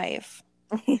everyday life.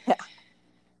 Yeah.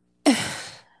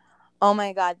 Oh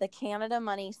my God, the Canada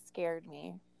money scared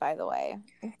me, by the way.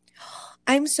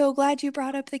 I'm so glad you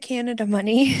brought up the Canada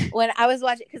money. When I was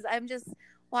watching, because I'm just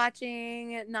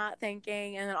watching, not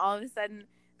thinking, and then all of a sudden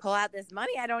pull out this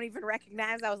money I don't even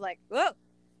recognize. I was like, whoa.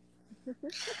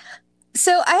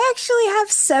 So I actually have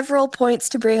several points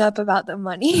to bring up about the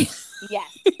money.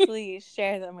 Yes, please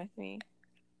share them with me.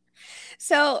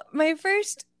 So my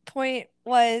first point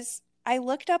was I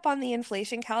looked up on the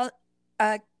inflation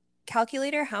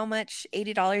calculator how much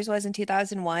 $80 was in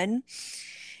 2001,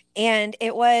 and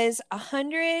it was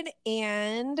 100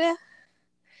 and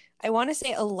I want to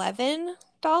say $11,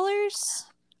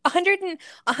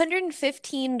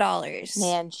 $115.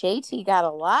 Man, JT got a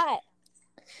lot.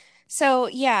 So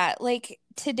yeah, like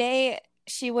today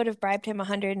she would have bribed him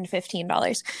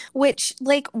 $115, which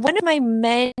like one of my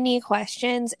many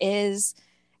questions is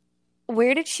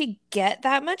where did she get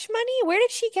that much money? Where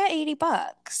did she get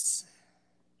 $80?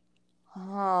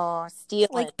 Oh, stealing.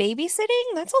 Like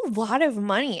babysitting? That's a lot of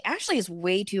money. Ashley is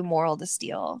way too moral to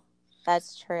steal.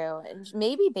 That's true. And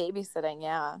maybe babysitting,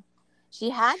 yeah. She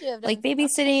had to have done Like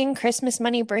babysitting, Christmas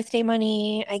money, birthday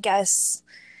money, I guess.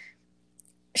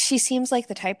 She seems like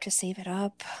the type to save it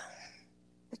up.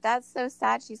 That's so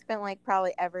sad. She spent like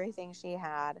probably everything she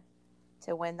had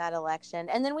to win that election.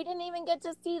 And then we didn't even get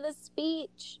to see the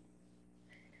speech.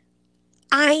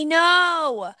 I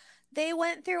know. They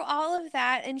went through all of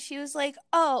that and she was like,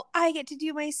 "Oh, I get to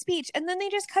do my speech." And then they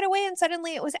just cut away and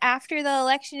suddenly it was after the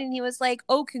election and he was like,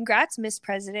 "Oh, congrats, Miss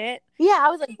President." Yeah, I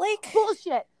was like, Like,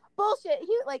 bullshit.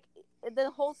 He like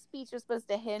the whole speech was supposed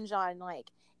to hinge on like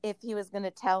if he was going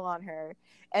to tell on her,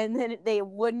 and then they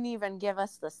wouldn't even give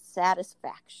us the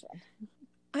satisfaction.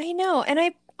 I know. And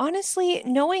I honestly,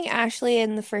 knowing Ashley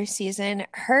in the first season,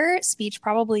 her speech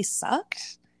probably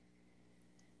sucked.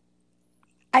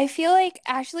 I feel like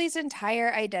Ashley's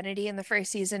entire identity in the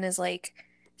first season is like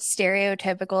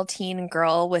stereotypical teen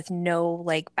girl with no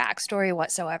like backstory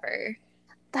whatsoever.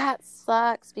 That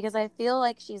sucks because I feel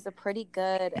like she's a pretty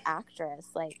good actress.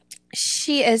 Like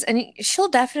She is, and she'll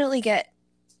definitely get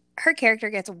her character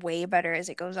gets way better as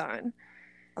it goes on.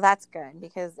 that's good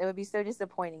because it would be so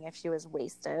disappointing if she was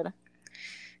wasted.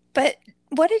 But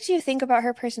what did you think about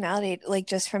her personality, like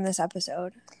just from this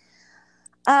episode?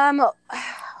 Well,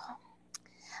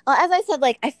 as I said,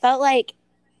 like I felt like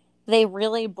they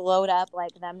really blowed up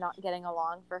like them not getting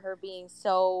along for her being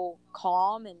so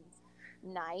calm and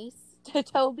nice to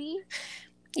Toby.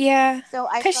 Yeah, So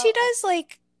I because felt she does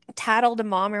like tattle to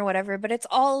mom or whatever, but it's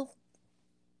all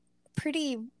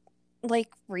pretty like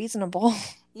reasonable.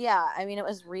 yeah, I mean it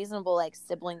was reasonable like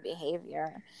sibling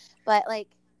behavior. But like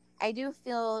I do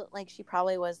feel like she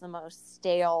probably was the most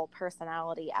stale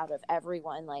personality out of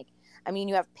everyone. Like I mean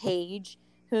you have Paige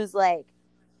who's like,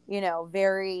 you know,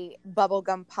 very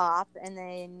bubblegum pop, and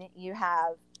then you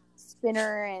have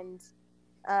Spinner and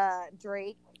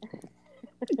Drake.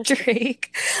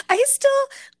 Drake.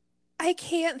 I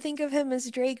can't think of him as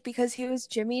Drake because he was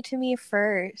Jimmy to me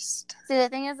first. See, the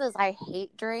thing is I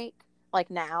hate Drake like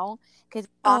now because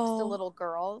he talks to Oh. little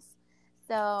girls.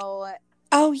 So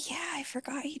Oh yeah, I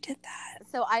forgot he did that.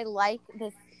 so I like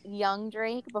this young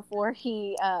Drake before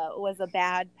he was a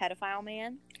bad pedophile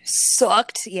man.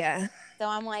 Sucked, yeah. So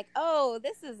I'm like, oh,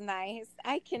 this is nice.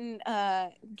 I can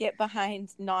get behind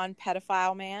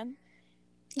non-pedophile man.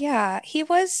 Yeah, he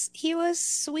was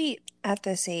sweet at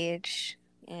this age.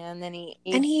 And then he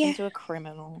And he- into a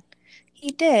criminal. He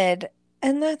did,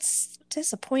 and that's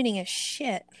disappointing as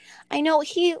shit. I know,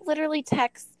 he literally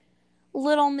texts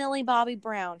little Millie Bobby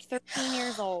Brown, 13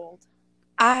 years old.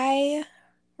 I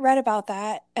read about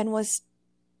that and was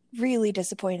really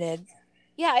disappointed.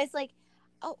 Yeah, it's like,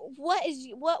 oh,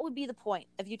 what would be the point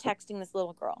of you texting this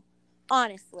little girl?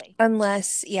 Honestly.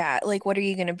 Unless, yeah, like what are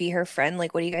you going to be her friend?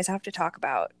 Like what do you guys have to talk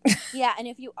about? Yeah, and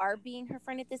if you are being her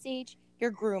friend at this age,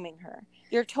 you're grooming her.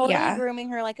 You're totally Yeah. grooming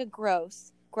her like a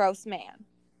gross man.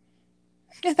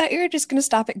 I thought you were just going to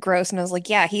stop at gross, and I was like,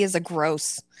 yeah, he is a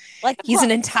gross. Like He's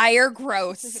an entire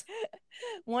gross.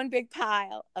 One big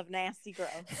pile of nasty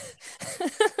growth.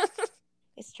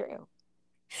 It's true.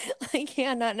 Like,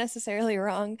 yeah, not necessarily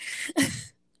wrong.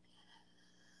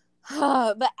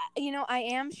 But you know, I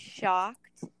am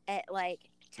shocked at like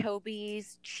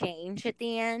Toby's change at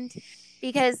the end,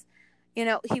 because you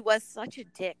know, he was such a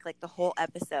dick like the whole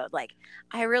episode. Like,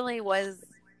 I really was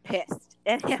pissed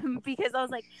at him because I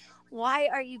was like, why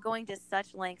are you going to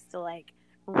such lengths to like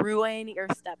ruin your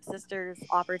stepsister's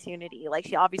opportunity? Like,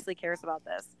 she obviously cares about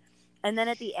this. And then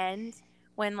at the end,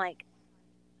 when like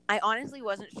I honestly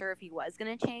wasn't sure if he was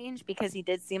going to change, because he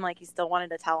did seem like he still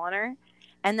wanted to tell on her.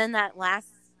 And then that last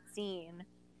scene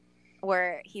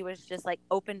where he was just like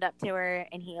opened up to her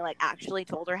and he like actually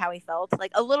told her how he felt,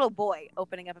 like a little boy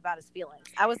opening up about his feelings.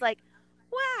 I was like,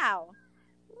 wow,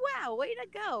 way to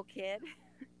go, kid.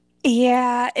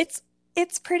 Yeah,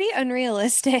 it's pretty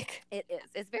unrealistic. It is.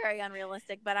 It's very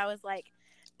unrealistic, but I was like,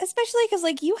 Especially because,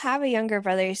 like, you have a younger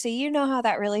brother, so you know how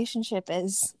that relationship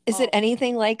is. Is it Oh.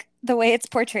 anything like the way it's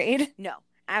portrayed? no,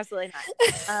 absolutely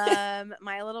not.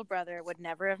 My little brother would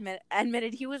never have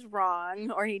admitted he was wrong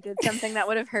or he did something that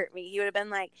would have hurt me. He would have been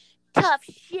like, tough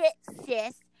shit,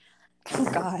 sis. Oh,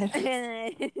 God.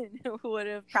 And would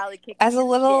have probably kicked As me a in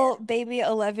the little shin. baby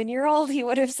 11-year-old, he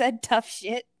would have said tough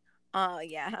shit. Oh,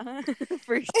 yeah.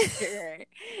 For sure.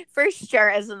 For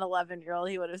sure, as an 11-year-old,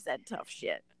 he would have said tough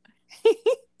shit.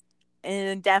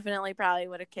 And definitely probably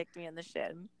would have kicked me in the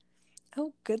shin.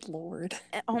 Oh, good Lord.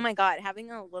 Oh my God, having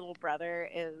a little brother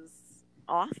is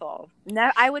awful.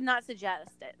 No, I would not suggest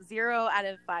it. 0 out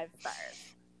of 5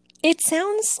 stars. It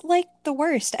sounds like the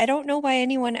worst. I don't know why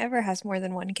anyone ever has more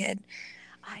than one kid.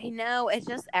 I know, it's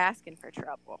just asking for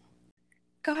trouble.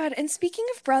 God, and speaking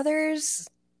of brothers,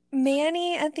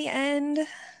 Manny at the end,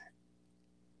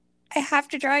 I have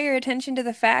to draw your attention to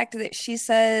the fact that she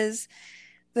says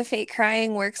the fake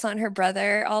crying works on her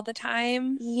brother all the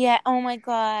time. Yeah, oh my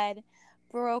God.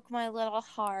 Broke my little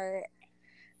heart.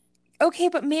 Okay,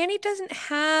 but Manny doesn't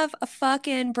have a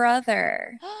fucking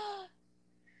brother.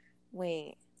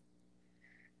 Wait.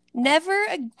 Never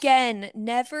again,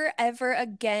 never ever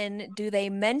again do they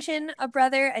mention a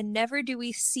brother, and never do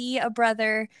we see a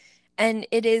brother. And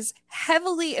it is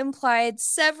heavily implied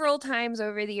several times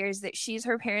over the years that she's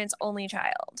her parents' only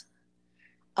child.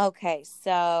 Okay,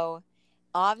 so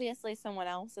obviously someone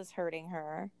else is hurting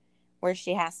her where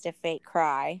she has to fake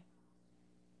cry.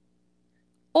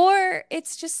 Or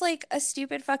it's just like a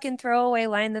stupid fucking throwaway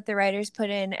line that the writers put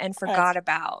in and forgot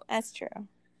about. That's true.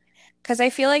 Because I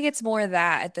feel like it's more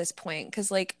that at this point.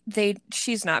 Because like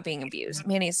she's not being abused.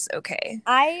 Manny's okay.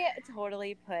 I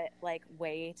totally put like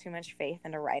way too much faith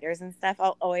into writers and stuff.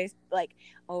 I'll always like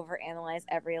overanalyze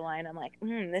every line. I'm like,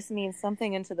 this means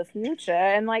something into the future,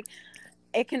 and like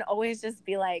it can always just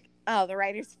be like, oh, the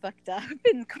writers fucked up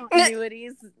in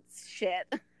continuities.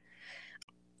 Shit.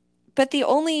 But the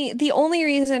only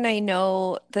reason I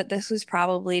know that this was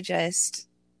probably just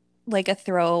like a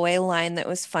throwaway line that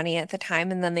was funny at the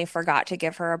time and then they forgot to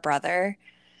give her a brother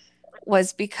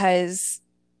was because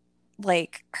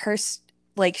like her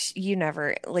like you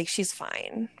never like she's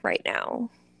fine right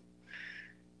now.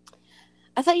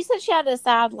 I thought you said she had a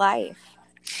sad life.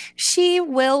 She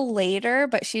will later,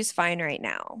 but she's fine right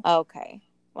now. Okay.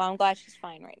 Well, I'm glad she's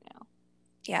fine right now.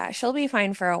 Yeah, she'll be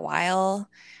fine for a while.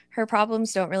 Her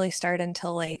problems don't really start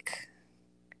until like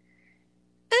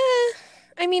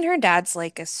I mean, her dad's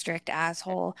like a strict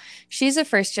asshole. She's a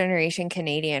first generation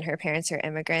Canadian. Her parents are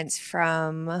immigrants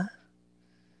from,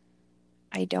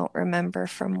 I don't remember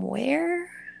from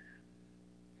where.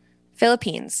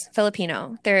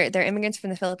 Filipino. They're immigrants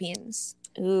from the Philippines.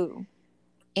 Ooh.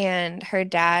 And her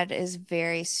dad is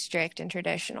very strict and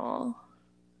traditional.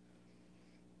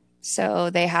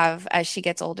 So they have, as she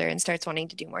gets older and starts wanting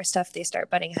to do more stuff, they start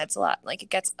butting heads a lot. Like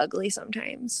it gets ugly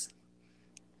sometimes.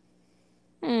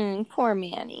 Poor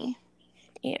Manny.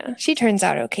 Yeah, she turns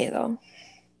out okay though.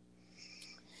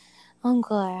 I'm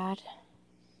glad.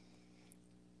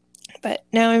 But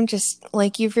now I'm just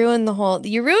like, you ruined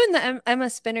the Emma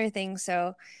Spinner thing,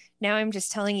 so now I'm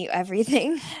just telling you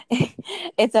everything.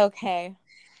 It's okay.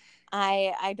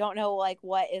 I don't know like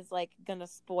what is like gonna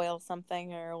spoil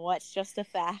something or what's just a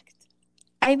fact.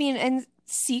 I mean, and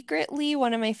secretly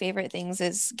one of my favorite things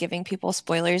is giving people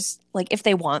spoilers, like if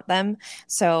they want them.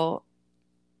 So,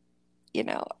 you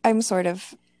know, I'm sort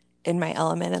of in my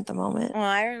element at the moment. Well,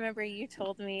 I remember you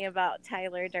told me about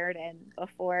Tyler Durden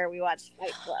before we watched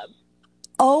Fight Club.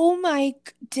 Oh my,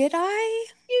 did I?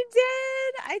 You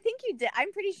did. I think you did.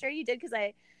 I'm pretty sure you did because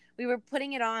we were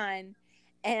putting it on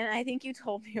and I think you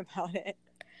told me about it.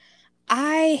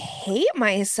 I hate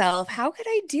myself. How could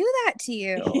I do that to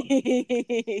you?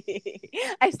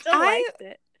 I still liked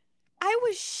it. I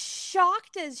was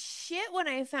shocked as shit when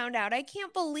I found out. I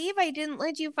can't believe I didn't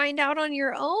let you find out on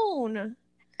your own.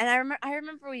 And I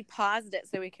remember we paused it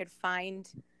so we could find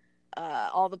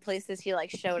all the places he like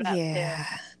showed up Yeah,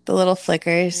 the little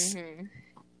flickers. to.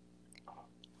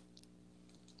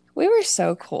 We were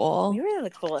so cool. We were the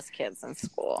coolest kids in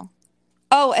school.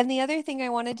 Oh, and the other thing I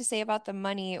wanted to say about the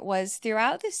money was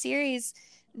throughout the series,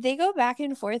 they go back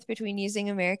and forth between using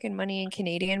American money and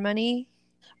Canadian money.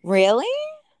 Really?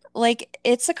 Like,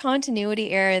 it's a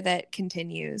continuity error that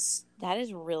continues. That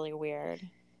is really weird.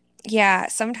 Yeah,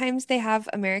 sometimes they have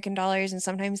American dollars and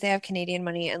sometimes they have Canadian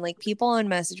money, and like people on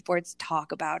message boards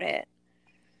talk about it.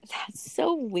 That's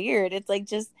so weird. It's like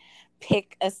just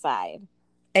pick a side.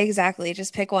 Exactly,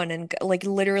 just pick one, and like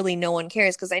literally no one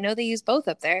cares because I know they use both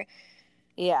up there.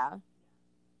 Yeah.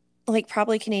 Like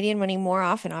probably Canadian money more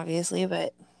often, obviously,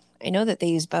 but I know that they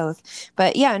use both.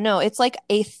 But yeah, no, it's like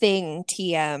a thing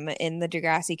TM in the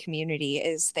Degrassi community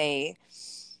is they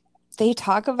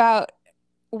talk about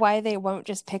why they won't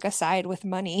just pick a side with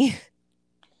money.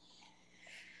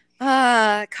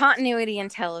 Continuity in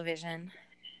television.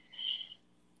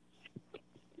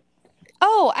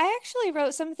 Oh, I actually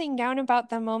wrote something down about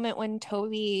the moment when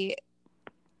Toby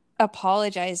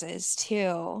apologizes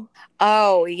too.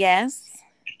 Oh, yes.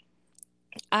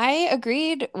 I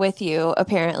agreed with you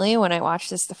apparently when I watched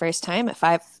this the first time at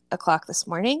 5 o'clock this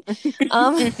morning.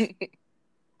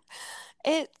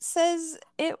 It says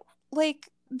it like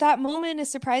that moment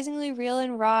is surprisingly real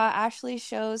and raw. Ashley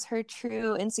shows her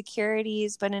true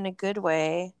insecurities, but in a good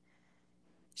way.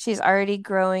 She's already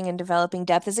growing and developing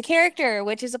depth as a character,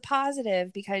 which is a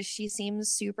positive because she seems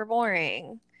super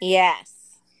boring. Yes.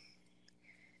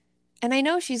 And I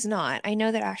know she's not. I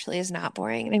know that Ashley is not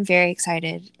boring, and I'm very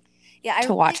excited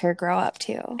to watch her grow up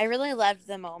too. I really loved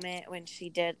the moment when she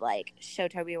did like show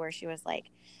Toby where she was like,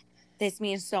 "This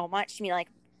means so much to me." Like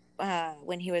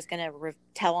when he was gonna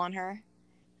tell on her,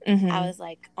 I was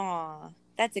like, "Aw,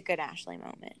 that's a good Ashley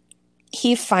moment."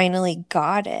 He finally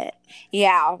got it.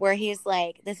 Yeah, where he's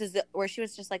like, where she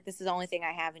was just like, "This is the only thing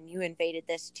I have, and you invaded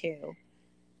this too."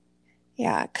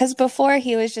 Yeah, because before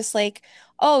he was just like,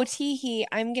 "Oh, teehee,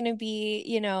 I'm gonna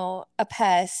be, a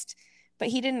pest," but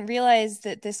he didn't realize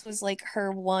that this was like her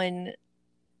one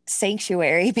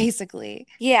sanctuary, basically.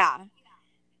 Yeah,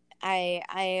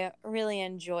 I really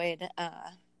enjoyed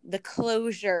the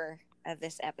closure of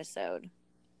this episode.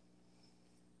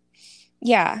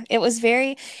 Yeah,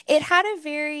 it had a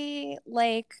very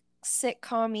like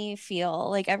sitcom-y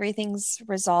feel, like everything's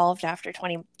resolved after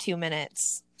 22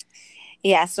 minutes.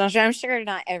 Yeah, so I'm sure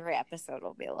not every episode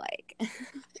will be like.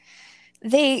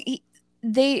 They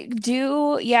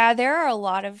do, yeah, there are a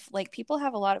lot of like people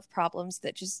have a lot of problems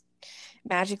that just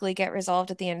magically get resolved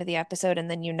at the end of the episode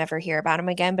and then you never hear about them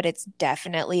again, but it's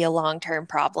definitely a long-term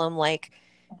problem, like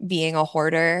being a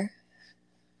hoarder.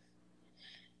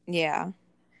 Yeah.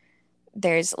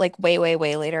 There's like way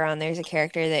later on, there's a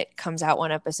character that comes out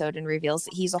one episode and reveals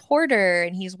that he's a hoarder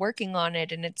and he's working on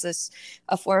it, and it's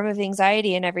a form of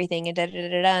anxiety and everything, and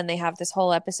and they have this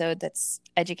whole episode that's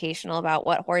educational about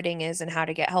what hoarding is and how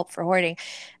to get help for hoarding,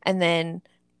 and then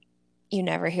you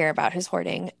never hear about his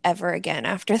hoarding ever again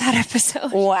after that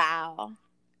episode. Wow.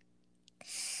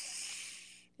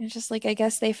 It's just like, I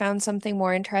guess they found something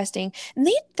more interesting. And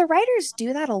the writers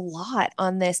do that a lot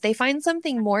on this. They find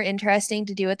something more interesting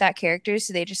to do with that character,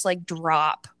 so they just like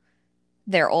drop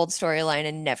their old storyline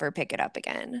and never pick it up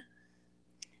again.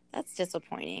 That's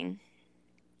disappointing.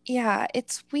 Yeah,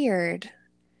 it's weird.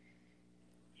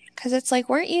 Because it's like,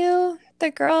 weren't you the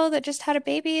girl that just had a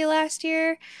baby last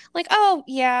year? Like, oh,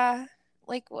 yeah.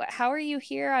 Like, how are you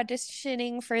here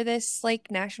auditioning for this like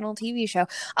national TV show?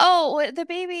 Oh, the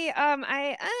baby,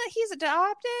 he's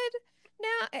adopted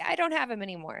now. I don't have him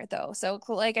anymore though, so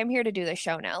like I'm here to do the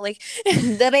show now. Like,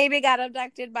 the baby got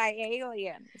abducted by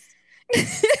aliens.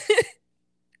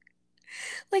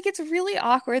 Like, it's really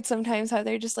awkward sometimes how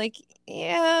they're just like,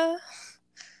 yeah,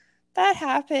 that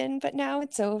happened, but now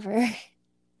it's over.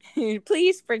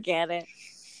 Please forget it.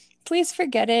 Please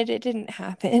forget it. It didn't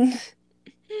happen.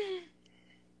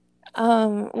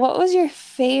 What was your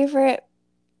favorite?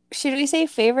 Should we say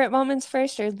favorite moments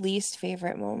first or least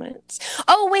favorite moments?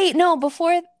 Oh, wait, no,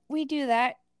 before we do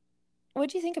that, what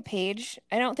do you think of Paige?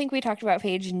 I don't think we talked about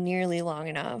Paige nearly long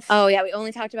enough. Oh, yeah, we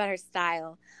only talked about her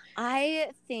style.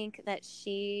 I think that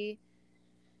she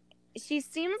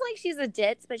seems like she's a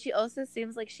ditz, but she also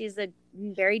seems like she's a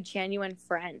very genuine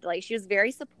friend. Like, she was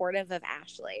very supportive of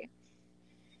Ashley.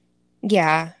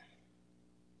 Yeah.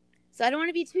 So I don't want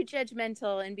to be too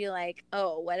judgmental and be like,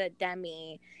 oh, what a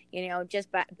dummy, just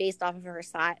based off of her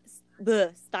style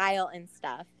and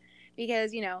stuff.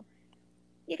 Because,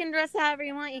 You can dress however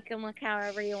you want, you can look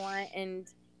however you want, and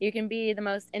you can be the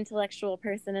most intellectual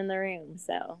person in the room.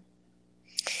 So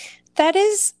That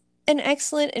is an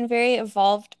excellent and very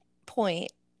evolved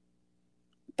point,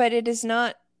 but it is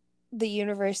not the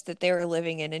universe that they were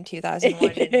living in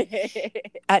 2001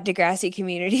 at Degrassi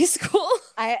Community School.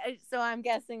 So I'm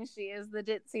guessing she is the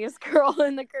ditziest girl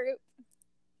in the group.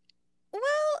 Well,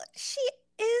 she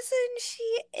is and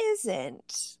she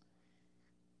isn't.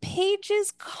 Paige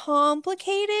is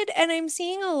complicated, and I'm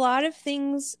seeing a lot of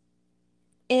things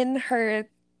in her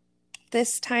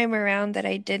this time around that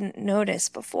I didn't notice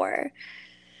before.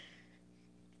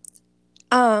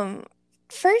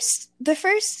 The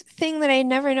first thing that I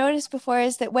never noticed before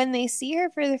is that when they see her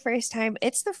for the first time,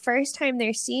 it's the first time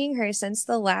they're seeing her since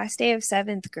the last day of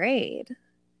 7th grade.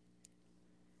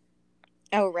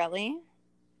 Oh, really?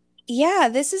 Yeah,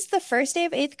 this is the first day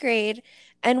of 8th grade.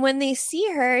 And when they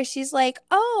see her, she's like,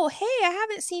 oh, hey, I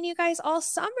haven't seen you guys all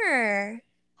summer.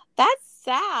 That's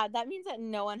sad. That means that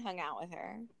no one hung out with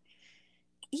her.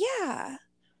 Yeah.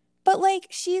 But like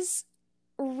she's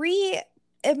reimagined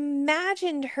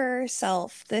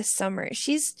herself this summer.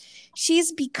 She's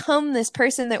become this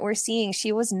person that we're seeing.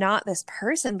 She was not this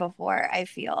person before, I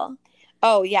feel.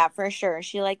 Oh, yeah, for sure.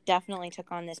 She like definitely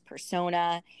took on this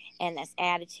persona and this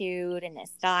attitude and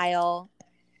this style.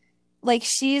 Like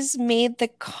she's made the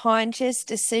conscious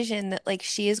decision that like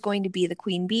she is going to be the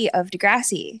queen bee of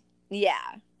Degrassi.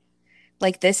 Yeah.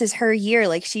 Like this is her year.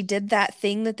 Like she did that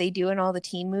thing that they do in all the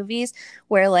teen movies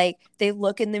where like they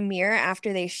look in the mirror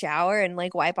after they shower and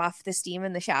like wipe off the steam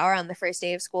in the shower on the first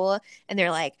day of school, and they're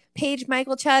like, Paige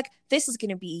Michalchuk, this is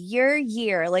gonna be your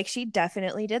year. Like she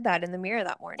definitely did that in the mirror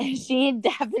that morning. She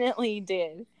definitely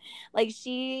did. Like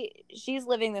she's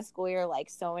living the school year like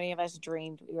so many of us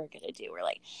dreamed we were gonna do. We're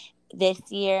like, this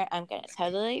year I'm gonna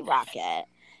totally rock it.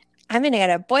 I'm gonna get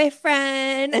a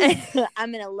boyfriend.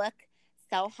 I'm gonna look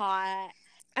so hot.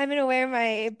 I'm gonna wear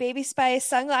my Baby Spice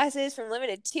sunglasses from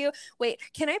Limited 2. Wait,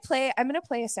 can I play? I'm gonna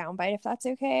play a soundbite if that's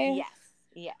okay. Yes.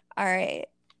 Yeah. All right.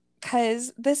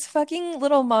 Because this fucking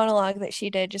little monologue that she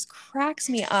did just cracks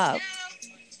me up.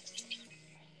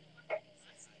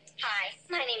 Hi,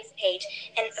 my name's Paige,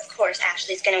 and of course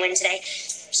Ashley's gonna win today.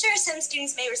 Sure, some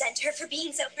students may resent her for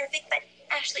being so perfect, but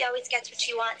Ashley always gets what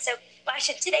she wants, so why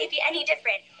should today be any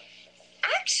different?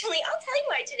 Actually, I'll tell you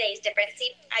why today's different. See,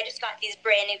 I just got these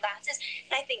brand new glasses,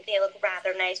 and I think they look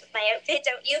rather nice with my outfit,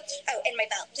 don't you? Oh, and my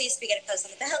belt. Please be get a close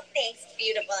on the belt. Thanks,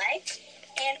 beautiful, eh?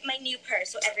 And my new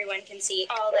purse, so everyone can see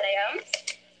all that I own.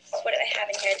 What do I have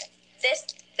in here? This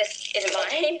isn't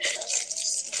mine.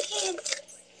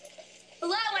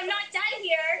 Hello, I'm not done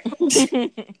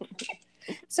here.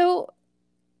 So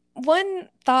one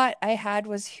thought I had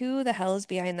was who the hell is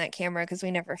behind that camera, because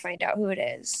we never find out who it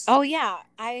is. Oh, yeah.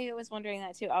 I was wondering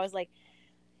that too. I was like,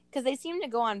 because they seem to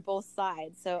go on both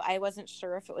sides. So I wasn't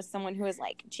sure if it was someone who was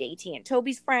like JT and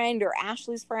Toby's friend or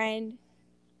Ashley's friend.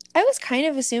 I was kind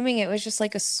of assuming it was just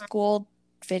like a school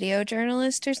video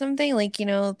journalist or something. Like, you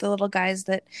know, the little guys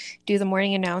that do the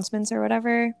morning announcements or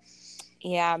whatever.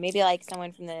 Yeah, maybe like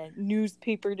someone from the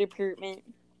newspaper department.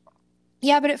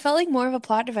 Yeah, but it felt like more of a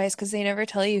plot device because they never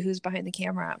tell you who's behind the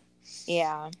camera.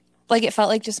 Yeah. Like it felt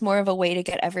like just more of a way to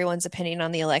get everyone's opinion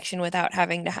on the election without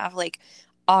having to have like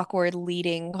awkward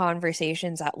leading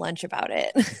conversations at lunch about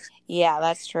it. Yeah,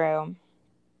 that's true.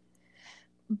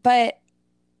 But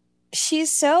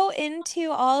she's so into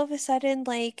all of a sudden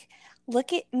like,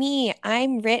 look at me,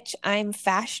 I'm rich, I'm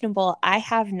fashionable, I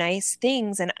have nice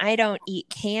things, and I don't eat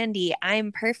candy,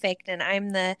 I'm perfect, and I'm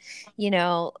the, you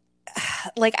know,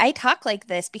 like I talk like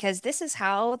this because this is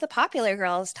how the popular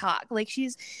girls talk. Like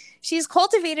she's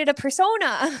cultivated a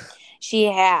persona. She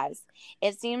has.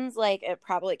 It seems like it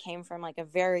probably came from like a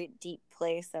very deep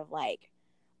place of like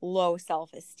low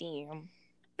self-esteem.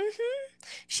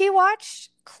 She watched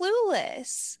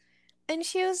Clueless and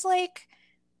she was like,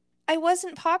 I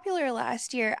wasn't popular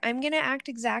last year, I'm gonna act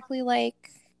exactly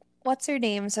like what's her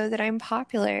name so that I'm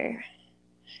popular.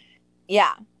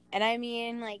 Yeah. And I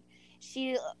mean, like,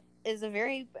 she is a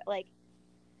very like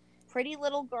pretty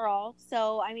little girl,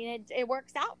 so I mean it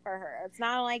works out for her. It's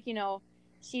not like, you know,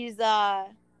 she's a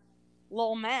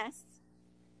little mess.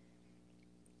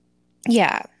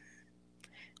 Yeah.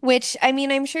 Which, I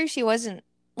mean, I'm sure she wasn't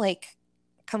like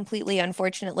completely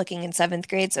unfortunate looking in 7th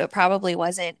grade, so it probably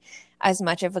wasn't as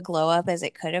much of a glow up as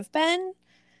it could have been.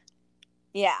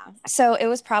 Yeah. So it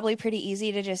was probably pretty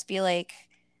easy to just be like,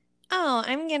 oh,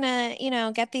 I'm gonna, you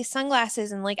know, get these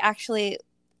sunglasses and like actually,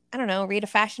 I don't know, read a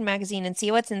fashion magazine and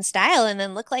see what's in style and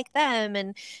then look like them.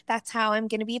 And that's how I'm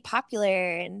gonna be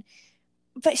popular. And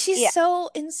but she's Yeah. so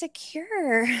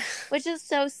insecure. Which is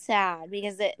so sad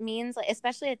because it means, like,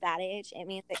 especially at that age, it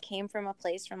means it came from a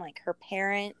place from like her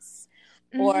parents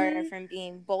or Mhm. from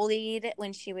being bullied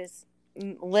when she was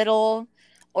little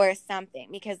or something.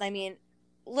 Because I mean,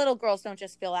 little girls don't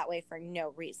just feel that way for no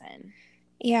reason.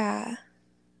 Yeah.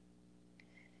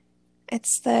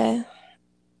 It's the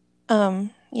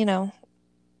you know,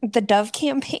 the Dove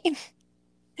campaign.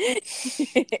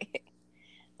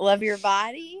 Love your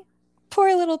body.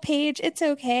 Poor little Paige. It's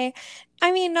okay.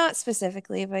 I mean, not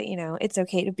specifically, but you know, it's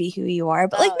okay to be who you are.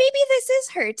 But like, Oh. maybe this is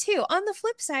her too. On the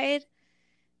flip side,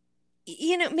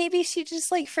 you know, maybe she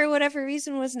just like for whatever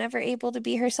reason was never able to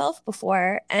be herself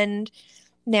before, and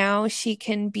now she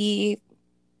can be.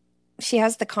 She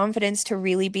has the confidence to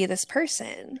really be this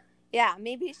person. Yeah,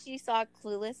 maybe she saw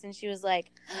Clueless and she was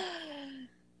like,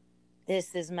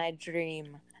 "This is my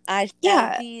dream. I shall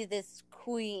Yeah. be this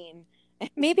queen."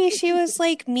 Maybe she was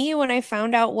like me when I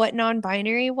found out what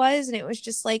non-binary was, and it was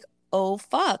just like, oh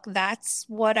fuck, that's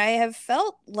what I have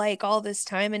felt like all this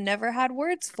time and never had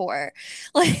words for.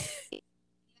 Like,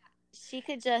 She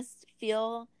could just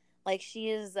feel like she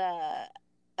is a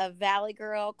Valley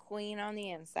Girl queen on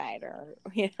the inside, or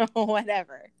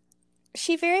whatever.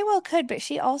 she very well could, but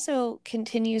she also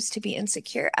continues to be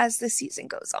insecure as the season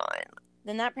goes on.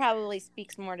 Then that probably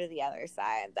speaks more to the other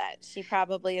side, that she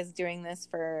probably is doing this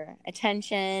for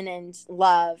attention and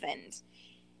love, and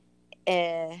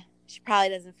she probably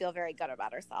doesn't feel very good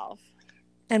about herself.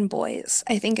 And boys.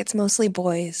 I think it's mostly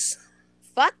boys.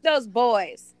 Fuck those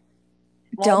boys.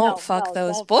 Don't fuck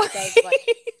those boys.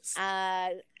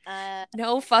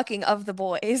 No fucking of the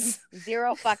boys.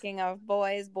 Zero fucking of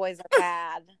boys. Boys are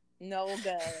bad. No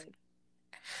good.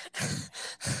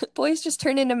 Boys just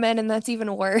turn into men, and that's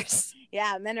even worse.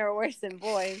 Yeah, men are worse than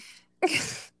boys.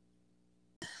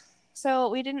 So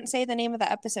we didn't say the name of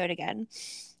the episode again.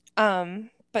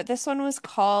 But this one was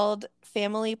called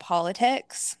Family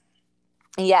Politics.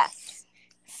 Yes.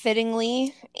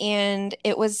 Fittingly. And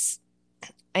it was,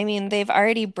 I mean, they've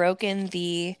already broken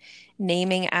the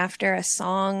naming after a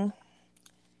song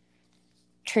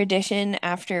tradition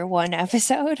after one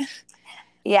episode.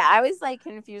 Yeah, I was like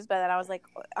confused by that. I was like,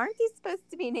 aren't these supposed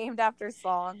to be named after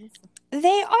songs?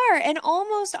 They are, and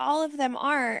almost all of them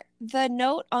are. The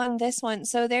note on this one,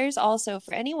 so there's also,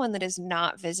 for anyone that has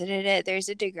not visited it, there's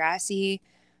a Degrassi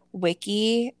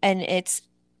wiki, and it's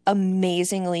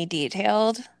amazingly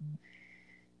detailed.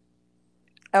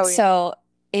 Oh, yeah. So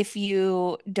if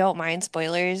you don't mind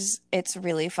spoilers, it's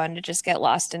really fun to just get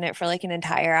lost in it for like an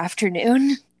entire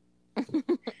afternoon.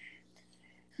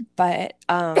 But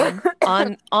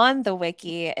on the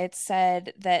wiki, it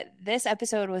said that this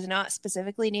episode was not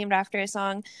specifically named after a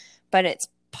song, but it's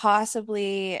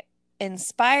possibly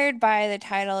inspired by the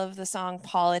title of the song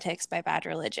Politics by Bad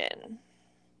Religion.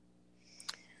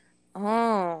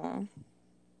 Oh.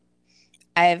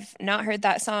 I've not heard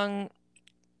that song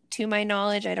to my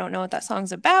knowledge. I don't know what that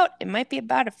song's about. It might be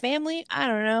about a family. I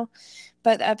don't know.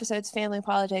 But the episode's Family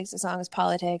Politics, the song is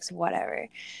Politics, whatever.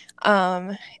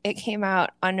 It came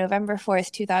out on November 4th,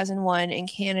 2001 in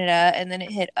Canada, and then it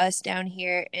hit us down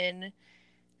here in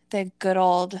the good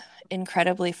old,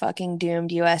 incredibly fucking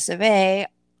doomed US of A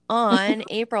on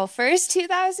April 1st,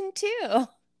 2002.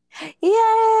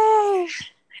 Yay!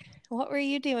 What were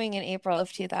you doing in April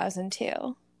of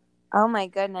 2002? Oh my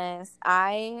goodness.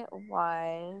 I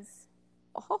was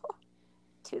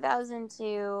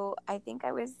 2002. I think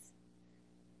I was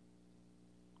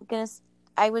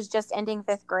just ending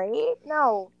 5th grade.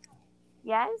 No.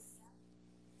 Yes.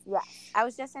 I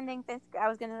was just ending 5th. I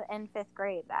was going to end 5th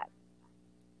grade that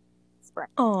spring.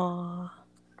 Aww.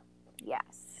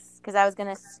 Yes, because I was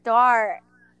going to start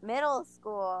middle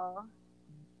school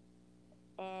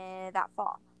that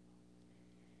fall.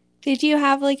 Did you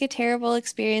have like a terrible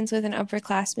experience with an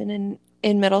upperclassman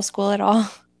in middle school at all?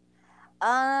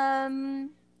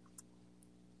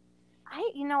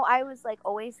 I was like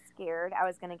always scared I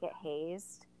was gonna get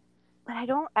hazed, but I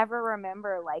don't ever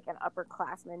remember like an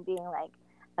upperclassman being like,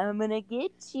 "I'm gonna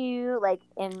get you," like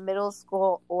in middle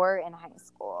school or in high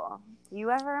school. Do you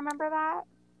ever remember that?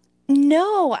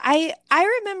 No, I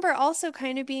remember also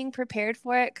kind of being prepared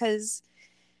for it because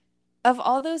of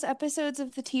all those episodes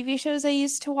of the TV shows I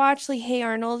used to watch, like Hey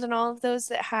Arnold and all of those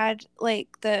that had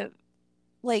like the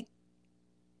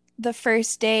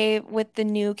first day with the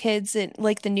new kids and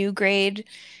like the new grade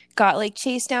got like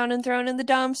chased down and thrown in the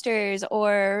dumpsters,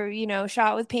 or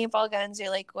shot with paintball guns, or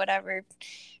like whatever,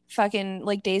 fucking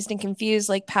like Dazed and Confused,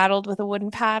 like paddled with a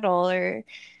wooden paddle,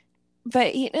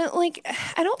 but like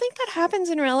I don't think that happens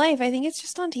in real life. I think it's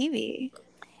just on TV.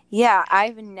 Yeah,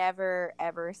 I've never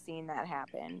ever seen that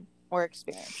happen or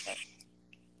experienced it.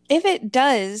 if it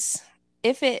does,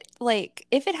 if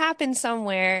it happens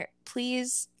somewhere,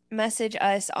 please message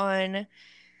us on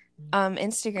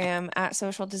Instagram at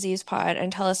Social Disease Pod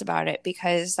and tell us about it,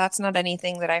 because that's not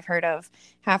anything that I've heard of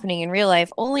happening in real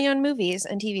life, only on movies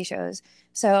and TV shows.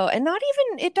 So, and not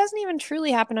even, it doesn't even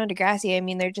truly happen on Degrassi. I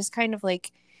mean, they're just kind of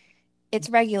like, it's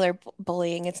regular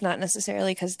bullying. It's not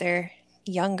necessarily because they're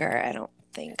younger, I don't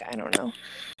think. I don't know.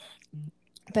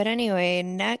 But anyway,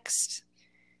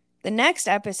 the next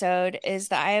episode is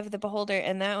The Eye of the Beholder,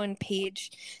 and that one, Paige,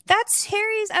 that's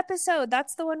Terry's episode.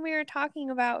 That's the one we were talking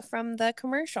about from the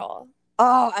commercial.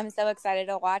 Oh, I'm so excited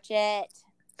to watch it.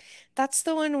 That's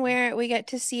the one where we get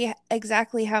to see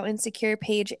exactly how insecure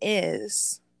Paige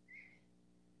is.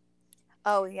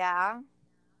 Oh, yeah?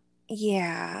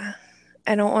 Yeah.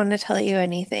 I don't want to tell you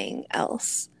anything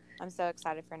else. I'm so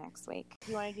excited for next week.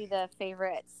 You want to do the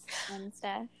favorites and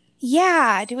stuff?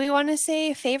 Yeah. Do we want to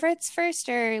say favorites first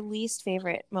or least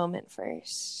favorite moment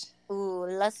first? Ooh,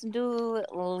 let's do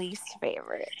least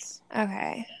favorites.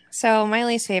 Okay. So my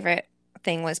least favorite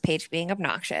thing was Paige being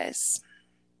obnoxious.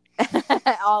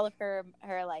 All of her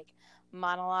like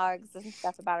monologues and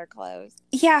stuff about her clothes.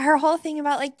 Yeah, her whole thing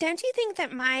about like, don't you think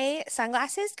that my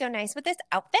sunglasses go nice with this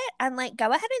outfit? And like, go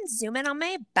ahead and zoom in on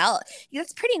my belt.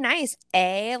 That's pretty nice,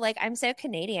 eh? Like, I'm so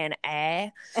Canadian,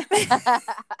 eh?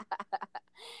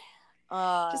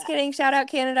 Just kidding. Shout out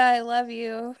Canada. I love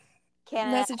you.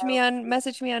 Canada,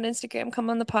 message me on Instagram. Come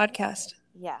on the podcast.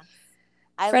 Yeah.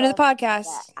 Friend of the podcast.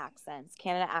 Accents.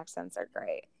 Canada accents are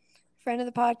great. Friend of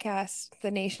the podcast,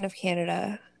 the nation of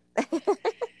Canada.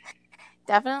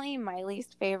 Definitely my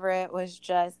least favorite was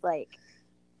just like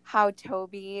how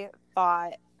Toby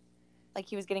thought like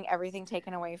he was getting everything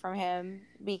taken away from him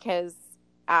because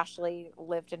Ashley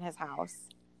lived in his house.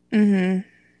 Mm-hmm.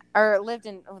 Or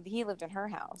he lived in her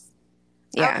house.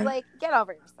 Yeah. I was like, get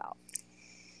over yourself.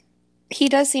 He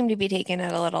does seem to be taking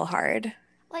it a little hard.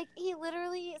 Like, he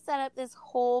literally set up this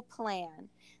whole plan.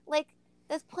 Like,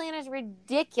 this plan is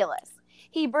ridiculous.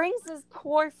 He brings his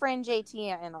poor friend JT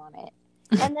in on it.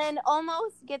 And then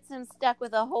almost gets him stuck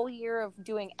with a whole year of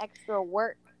doing extra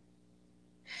work.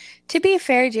 To be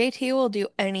fair, JT will do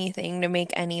anything to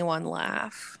make anyone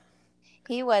laugh.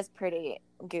 He was pretty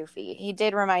goofy. He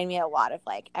did remind me a lot of,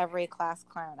 like, every class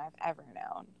clown I've ever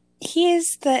known.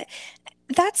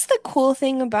 That's the cool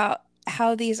thing about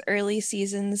how these early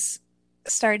seasons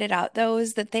started out, though,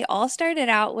 is that they all started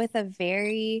out with a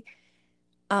very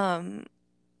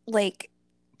like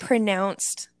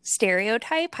pronounced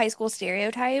stereotype, high school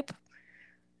stereotype.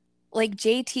 Like,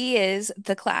 JT is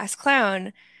the class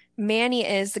clown, Manny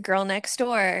is the girl next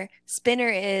door, Spinner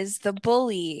is the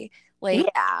bully, like,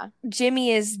 yeah.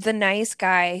 Jimmy is the nice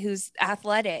guy who's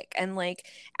athletic, and like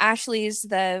Ashley's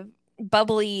the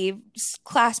bubbly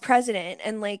class president,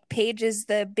 and like Paige is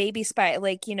the baby spy,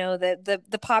 like, you know,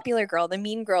 the popular girl, the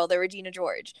mean girl, the Regina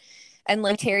George, and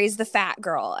like Terry's the fat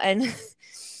girl, and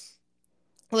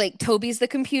like Toby's the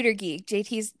computer geek.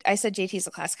 I said JT's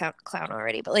the class clown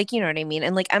already, but like, you know what I mean.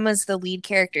 And like Emma's the lead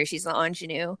character. She's the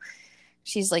ingenue.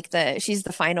 She's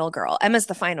the final girl. Emma's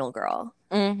the final girl.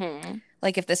 Mm-hmm.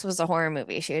 Like, if this was a horror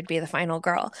movie, she would be the final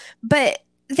girl. But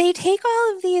they take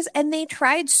all of these and they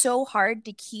tried so hard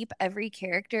to keep every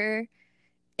character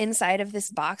inside of this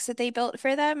box that they built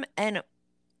for them. And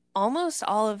almost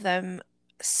all of them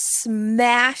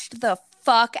smashed the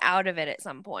fuck out of it at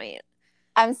some point.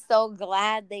 I'm so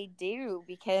glad they do,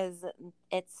 because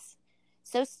it's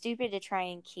so stupid to try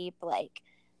and keep like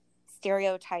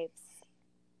stereotypes,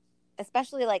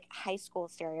 especially like high school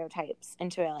stereotypes,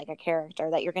 into like a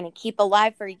character that you're going to keep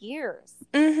alive for years.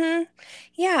 Mm-hmm.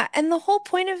 Yeah, and the whole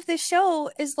point of the show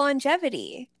is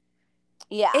longevity.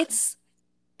 Yeah. It's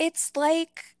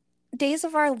like Days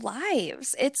of Our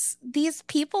Lives. It's these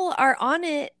people are on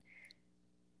it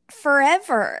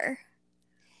forever.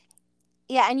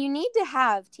 Yeah, and you need to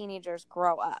have teenagers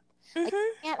grow up. Mm-hmm. Like,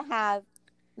 you can't have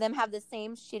them have the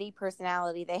same shitty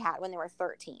personality they had when they were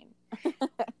 13.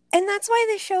 And that's why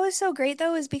the show is so great,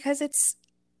 though, is because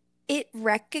it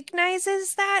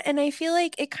recognizes that. And I feel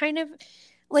like it kind of,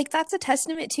 like, that's a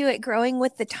testament to it growing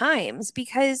with the times.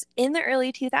 Because in the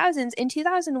early 2000s, in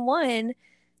 2001,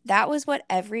 that was what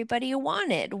everybody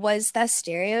wanted, was the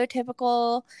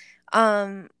stereotypical,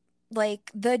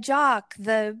 like the jock,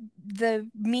 the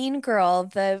mean girl,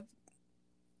 the,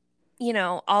 you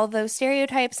know, all those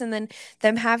stereotypes, and then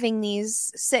them having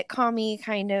these sitcom-y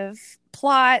kind of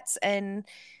plots and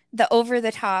the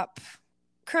over-the-top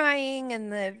crying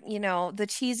and the, you know, the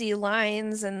cheesy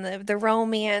lines and the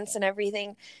romance and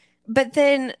everything. But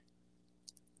then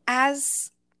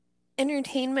as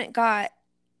entertainment got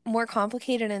more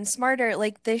complicated and smarter,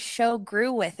 like, this show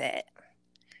grew with it.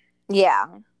 Yeah.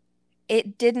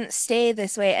 it didn't stay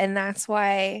this way, and that's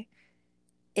why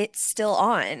it's still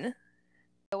on.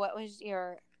 So what was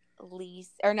your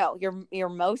least, or no, your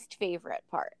most favorite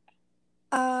part?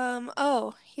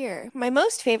 Oh, here. My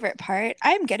most favorite part.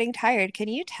 I'm getting tired. Can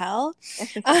you tell?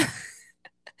 Uh,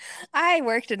 I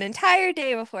worked an entire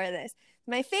day before this.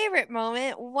 My favorite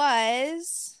moment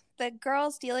was the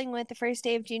girls dealing with the first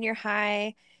day of junior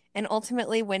high and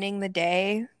ultimately winning the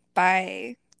day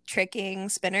by tricking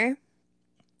Spinner.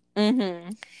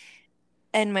 Mm-hmm.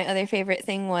 And my other favorite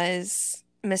thing was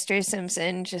Mr.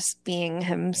 Simpson just being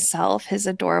himself, his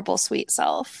adorable, sweet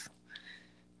self.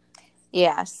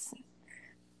 Yes.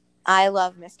 I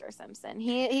love Mr. Simpson.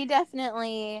 He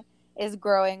definitely is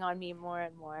growing on me more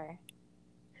and more.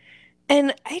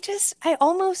 And I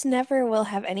almost never will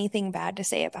have anything bad to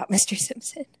say about Mr.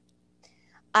 Simpson.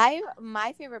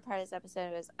 My favorite part of this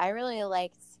episode was I really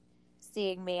liked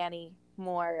seeing Manny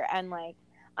more, and like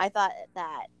I thought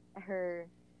that her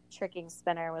tricking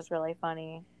Spinner was really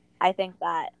funny. I think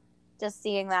that just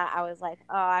seeing that, I was like,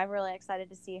 oh, I'm really excited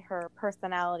to see her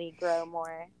personality grow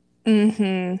more.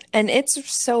 Mm-hmm. And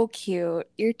it's so cute.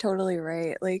 You're totally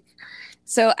right. Like,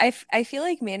 so I feel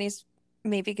like Manny's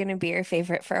maybe gonna be your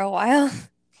favorite for a while.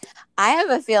 I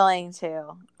have a feeling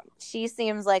too. She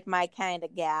seems like my kind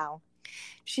of gal.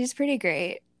 She's pretty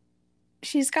great.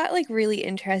 She's got like really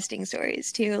interesting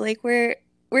stories too. Like we're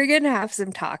gonna have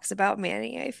some talks about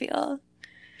Manny, I feel.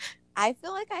 I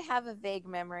feel like I have a vague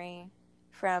memory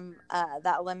from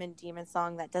that Lemon Demon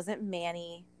song that doesn't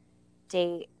Manny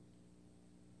date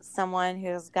someone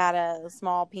who's got a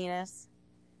small penis.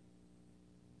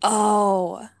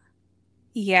 Oh,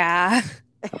 yeah.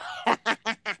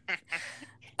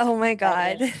 Oh my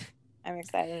God. I'm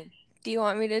excited. Do you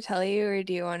want me to tell you or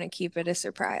do you want to keep it a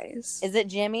surprise? Is it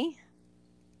Jimmy?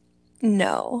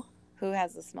 No. Who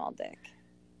has a small dick?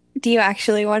 Do you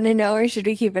actually want to know or should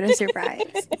we keep it a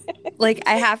surprise? Like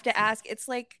I have to ask. It's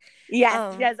like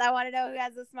yes, I want to know who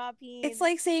has a small penis. It's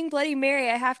like saying Bloody Mary.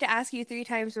 I have to ask you 3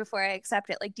 times before I accept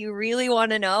it. Like, do you really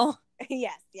want to know?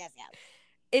 yes.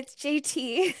 It's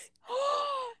JT.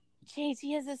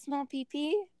 JT has a small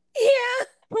pee-pee? Yeah.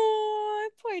 Oh,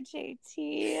 poor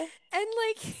JT. And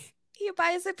like he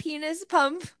buys a penis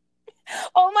pump.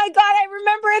 Oh my God, I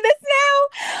remember this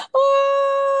now.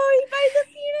 Oh, he buys a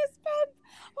penis pump.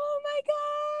 Oh my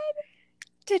God.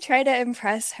 To try to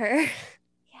impress her.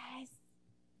 Yes.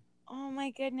 Oh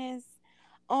my goodness.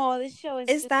 Oh, this show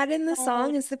Is that in the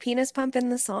song? Is the penis pump in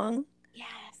the song?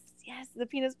 Yes, the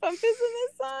penis pump is in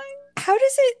this song. How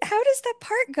does that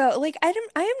part go? Like I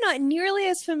am not nearly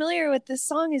as familiar with this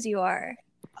song as you are.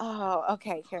 Oh,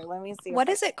 okay. Here, let me see. What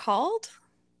is it called?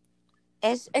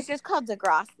 It's just called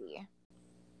Degrassi.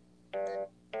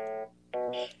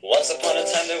 Once upon a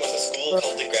time there was a school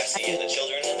called Degrassi, and the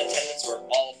children in attendance were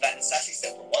all fat and sassy,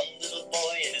 except for one little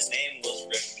boy, and his name was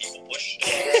Rick. People pushed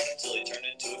him around until he turned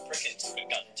into a prick and took a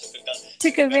gun.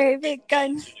 Took a very big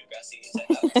gun. To Degrassi, he set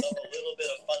out himself a little bit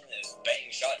of fun, and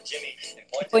bang shot Jimmy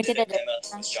and pointed it at Emma.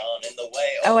 With Sean in the way.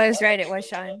 Oh, I was right. It was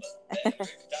Sean.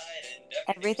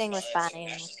 Everything was fine.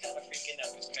 Ash was kind of freaking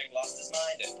out because Craig lost his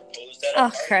mind and proposed at a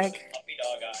party Craig. with puppy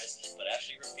dog eyes, but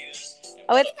Ashley refused.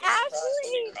 Oh, it's Ashley!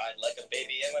 He cried like a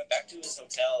baby and went back to his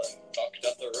hotel and fucked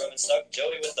up the room and stuck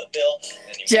Joey with the bill.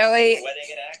 Then he Joey. went to the wedding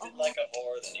and acted like a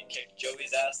whore. Then he kicked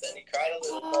Joey's ass. Then he cried a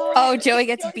little more. Oh, Joey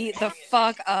gets beat the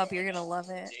fuck up. You're gonna love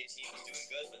it. JT was doing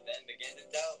good, but then began to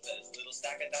doubt that his little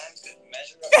stack of dimes could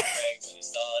measure up to Craig's when he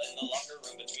saw it in the locker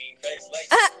room between Craig's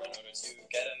legs. In order to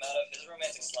get him out of his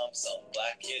romantic slump, some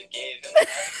black kid gave him a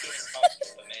penis pump.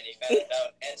 But man, he found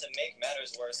out, and to make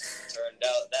matters worse, it turned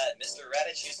out that Mr.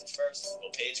 Radich used it first. Well,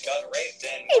 Paige got raped,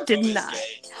 and He Marco did is not.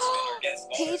 gay. Spinner gets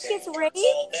Paige gets boners raped?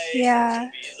 all day. Yeah.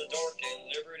 Ruby is a dork, and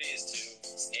Liberty is too.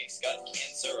 Snake's got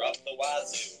cancer up the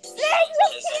wazoo.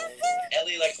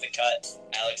 Ellie likes to cut.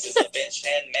 Alex is a bitch,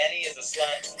 and Manny is a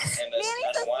slut. Emma's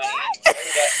kind of whiny, and Joey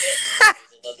got hit.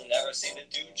 Hazel doesn't ever seem to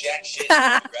do jack shit.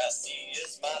 Degrassi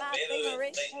is my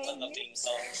favorite thing. When the theme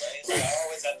song plays, I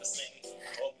always have to sing.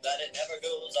 Hope that it never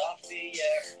goes off the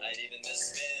air. I'd even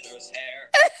miss Spinner's hair.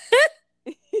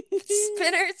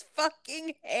 Spinner's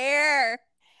fucking hair.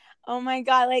 Oh my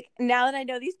God, like now that I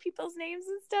know these people's names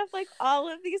and stuff, like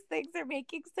all of these things are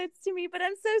making sense to me, but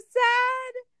I'm so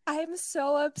sad. I'm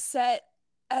so upset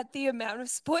at the amount of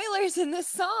spoilers in this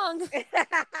song.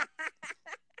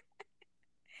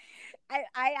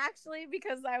 I actually,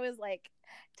 because I was like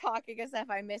talking as if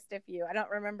I missed a few. I don't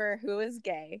remember who is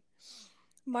gay.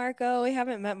 Marco, we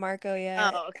haven't met Marco yet.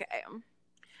 Oh, okay.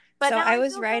 But so now I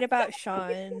was feel right so about sad Sean.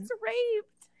 because he's raped.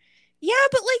 Yeah,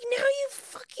 but like now you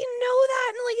fucking know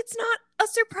that, and like it's not a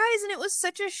surprise, and it was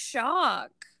such a shock.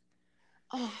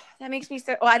 Oh, that makes me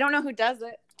so. Well, I don't know who does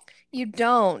it, You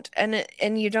don't, and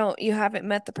you haven't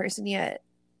met the person yet.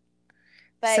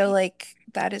 but So like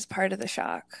that is part of the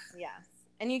shock. yes,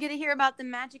 and you get to hear about the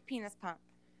magic penis pump.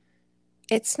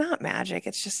 It's not magic,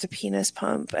 it's just a penis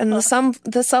pump. And the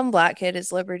some black kid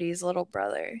is Liberty's little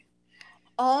brother.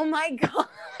 Oh my god!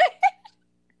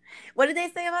 What did they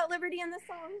say about Liberty in this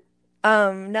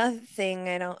song? Nothing,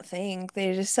 I don't think.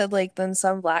 They just said like then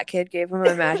some black kid gave him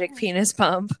a magic penis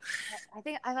pump.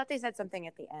 I thought they said something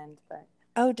at the end, but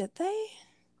Oh, did they?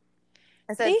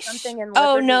 I said something in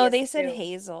Oh Liberty no, is they said too.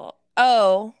 Hazel.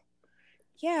 Oh.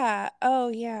 Yeah. Oh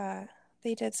yeah.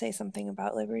 They did say something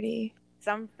about Liberty.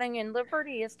 Something in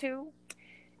Liberty is too.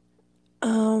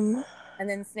 And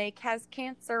then Snake has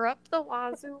cancer up the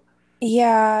wazoo.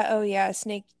 Yeah, oh yeah,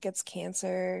 Snake gets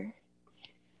cancer.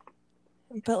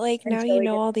 But like And now Joey you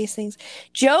know all these things.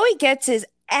 Joey gets his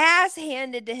ass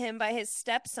handed to him by his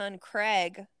stepson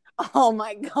Craig. Oh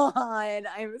my god,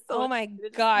 I'm so. Oh my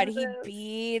god, he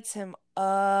beats him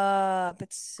up.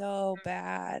 It's so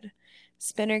bad.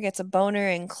 Spinner gets a boner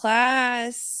in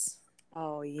class.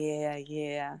 Oh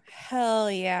yeah. Hell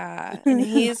yeah. And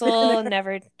Hazel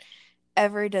never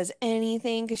ever does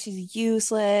anything because she's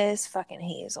useless. Fucking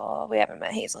Hazel. We haven't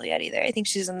met Hazel yet either. I think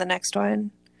she's in the next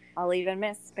one. I'll even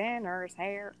miss Spinner's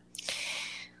hair.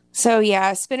 So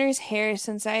yeah, Spinner's hair,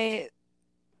 since I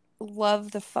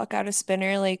love the fuck out of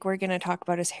Spinner, like we're gonna talk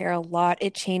about his hair a lot.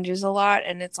 It changes a lot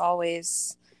and it's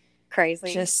always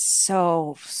Crazy. just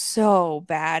so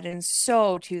bad and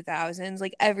so 2000s.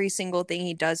 Like every single thing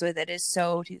he does with it is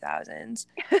so 2000s.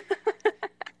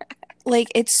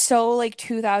 Like it's so like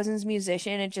 2000s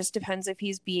musician. It just depends if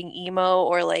he's being emo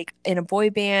or like in a boy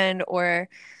band or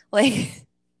like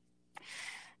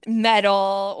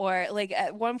metal, or like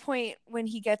at one point when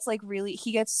he gets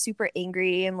super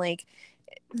angry, and like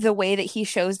the way that he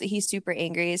shows that he's super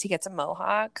angry is he gets a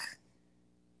mohawk.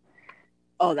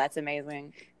 Oh, that's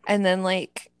amazing. And then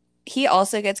like he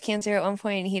also gets cancer at one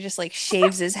point and he just like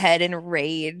shaves his head in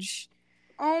rage.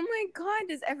 Oh my god,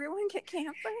 does everyone get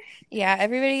cancer? Yeah,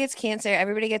 everybody gets cancer,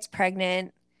 everybody gets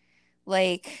pregnant,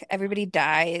 like everybody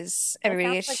dies,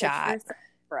 everybody gets shot.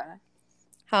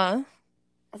 Huh?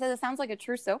 I said it sounds like a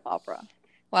true soap opera.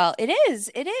 Well, it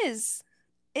is.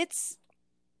 It's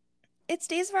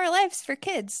Days of Our Lives for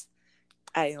kids.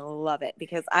 I love it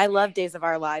because I love Days of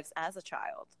Our Lives as a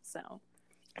child. So,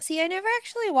 see, I never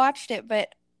actually watched it,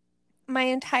 but my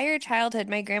entire childhood,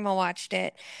 my grandma watched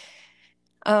it.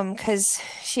 Because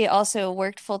she also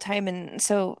worked full time, and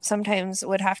so sometimes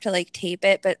would have to like tape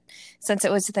it. But since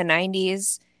it was the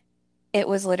 90s, it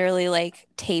was literally like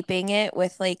taping it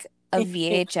with like a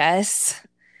VHS.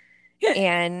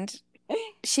 And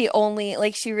she only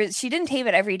like she didn't tape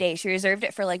it every day. She reserved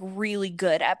it for like really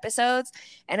good episodes.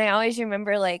 And I always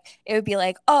remember like it would be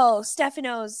like, oh,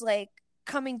 Stefano's like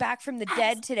coming back from the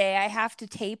dead today. I have to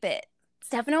tape it.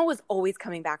 Stefano was always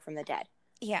coming back from the dead.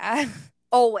 Yeah.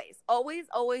 Always.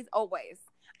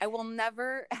 I will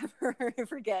never, ever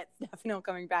forget Stefano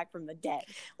coming back from the dead.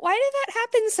 Why did that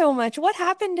happen so much? What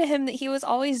happened to him that he was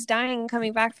always dying and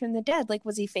coming back from the dead? Like,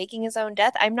 was he faking his own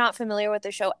death? I'm not familiar with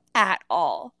the show at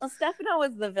all. Well, Stefano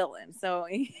was the villain, so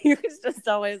he was just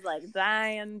always like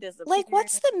dying, disappearing. Like,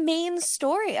 what's the main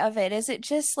story of it? Is it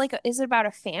just like, is it about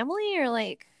a family or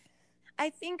like... I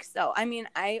think so. I mean,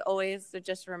 I always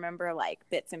just remember like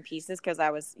bits and pieces because I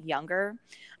was younger.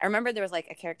 I remember there was like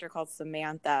a character called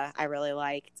Samantha I really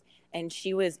liked, and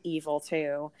she was evil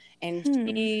too. And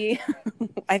she,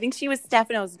 I think she was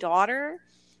Stefano's daughter,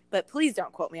 but please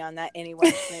don't quote me on that. Anyone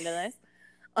listening to this.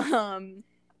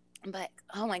 But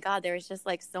oh my God, there was just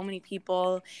like so many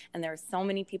people, and there were so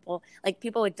many people. Like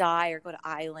people would die or go to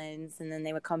islands, and then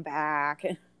they would come back.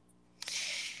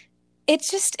 It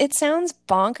sounds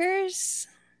bonkers.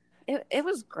 It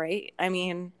was great. I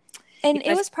mean, and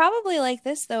it was probably like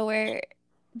this though, where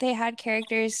they had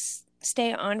characters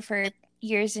stay on for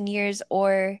years and years,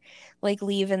 or like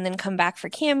leave and then come back for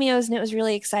cameos, and it was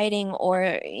really exciting,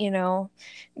 or you know,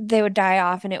 they would die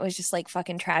off and it was just like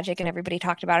fucking tragic and everybody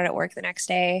talked about it at work the next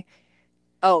day.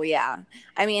 Oh yeah.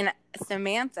 I mean,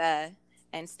 Samantha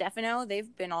and Stefano,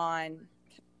 they've been on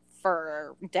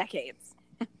for decades.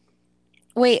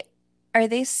 Wait, are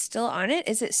they still on it?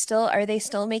 Are they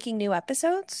still making new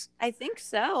episodes? I think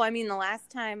so. I mean, the last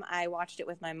time I watched it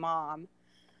with my mom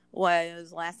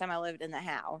was last time I lived in the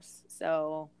house.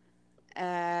 So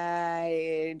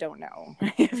I don't know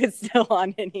if it's still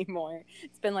on anymore.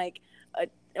 It's been like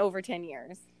over 10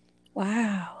 years.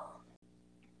 Wow.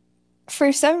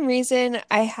 For some reason,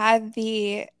 I had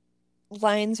the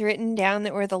lines written down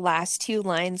that were the last two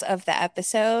lines of the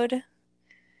episode.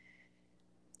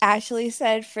 Ashley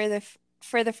said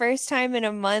for the first time in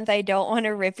a month, I don't want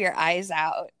to rip your eyes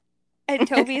out. And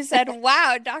Toby said,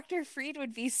 wow, Dr. Freed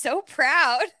would be so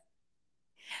proud.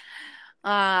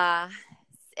 And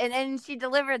she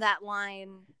delivered that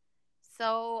line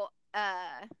so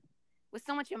with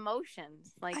so much emotion.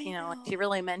 Like, I know. like she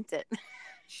really meant it.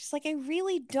 She's like, I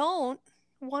really don't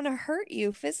want to hurt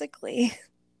you physically.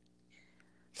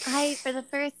 For the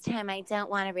first time, I don't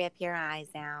want to rip your eyes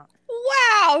out.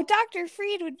 Wow, Dr.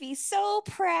 Freed would be so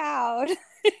proud.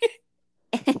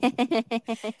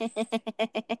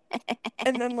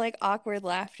 And then like awkward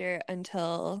laughter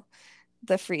until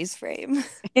the freeze frame.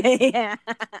 Yeah.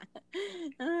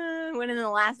 When in the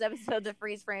last episode, the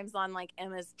freeze frame's on like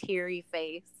Emma's teary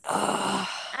face.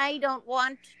 I don't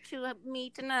want to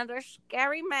meet another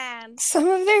scary man. Some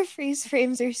of their freeze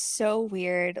frames are so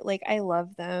weird. Like, I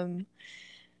love them.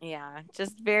 Yeah,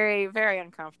 just very, very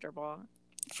uncomfortable.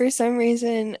 For some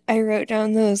reason, I wrote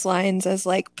down those lines as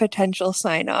like potential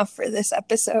sign off for this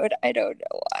episode. I don't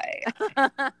know why.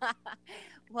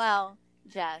 Well,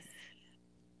 Jess,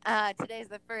 today's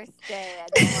the first day I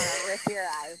don't want to rip your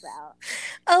eyes out.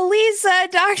 Elisa,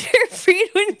 Dr. Freed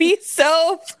would be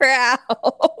so proud.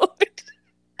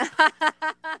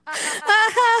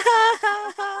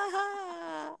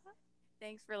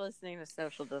 Thanks for listening to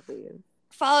Social Disease.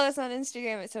 Follow us on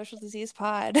Instagram at Social Disease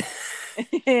Pod.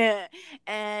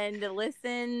 And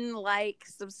listen, like,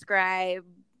 subscribe,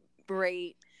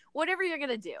 rate, whatever you're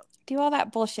gonna do. Do all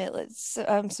that bullshit. Let's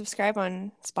subscribe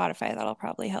on Spotify. That'll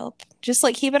probably help. Just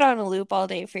like keep it on a loop all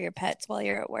day for your pets while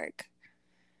you're at work.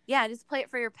 Yeah, just play it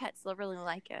for your pets. They'll really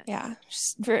like it. Yeah.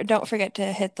 Don't forget to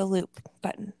hit the loop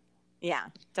button. Yeah.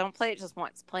 Don't play it just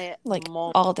once. Play it like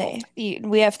multiple. All day.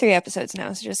 We have 3 episodes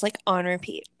now, so just like on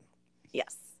repeat.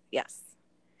 Yes.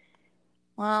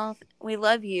 Well, we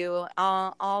love you,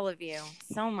 all of you,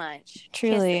 so much.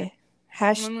 Truly.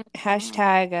 Hashtag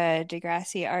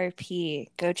Degrassi RP.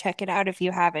 Go check it out if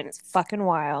you haven't. It's fucking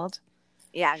wild.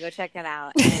 Yeah, go check it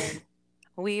out. And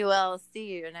we will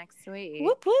see you next week.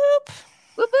 Whoop whoop.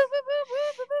 Whoop, whoop, whoop,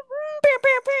 whoop, whoop, whoop, whoop. Bow,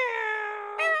 bow, bow.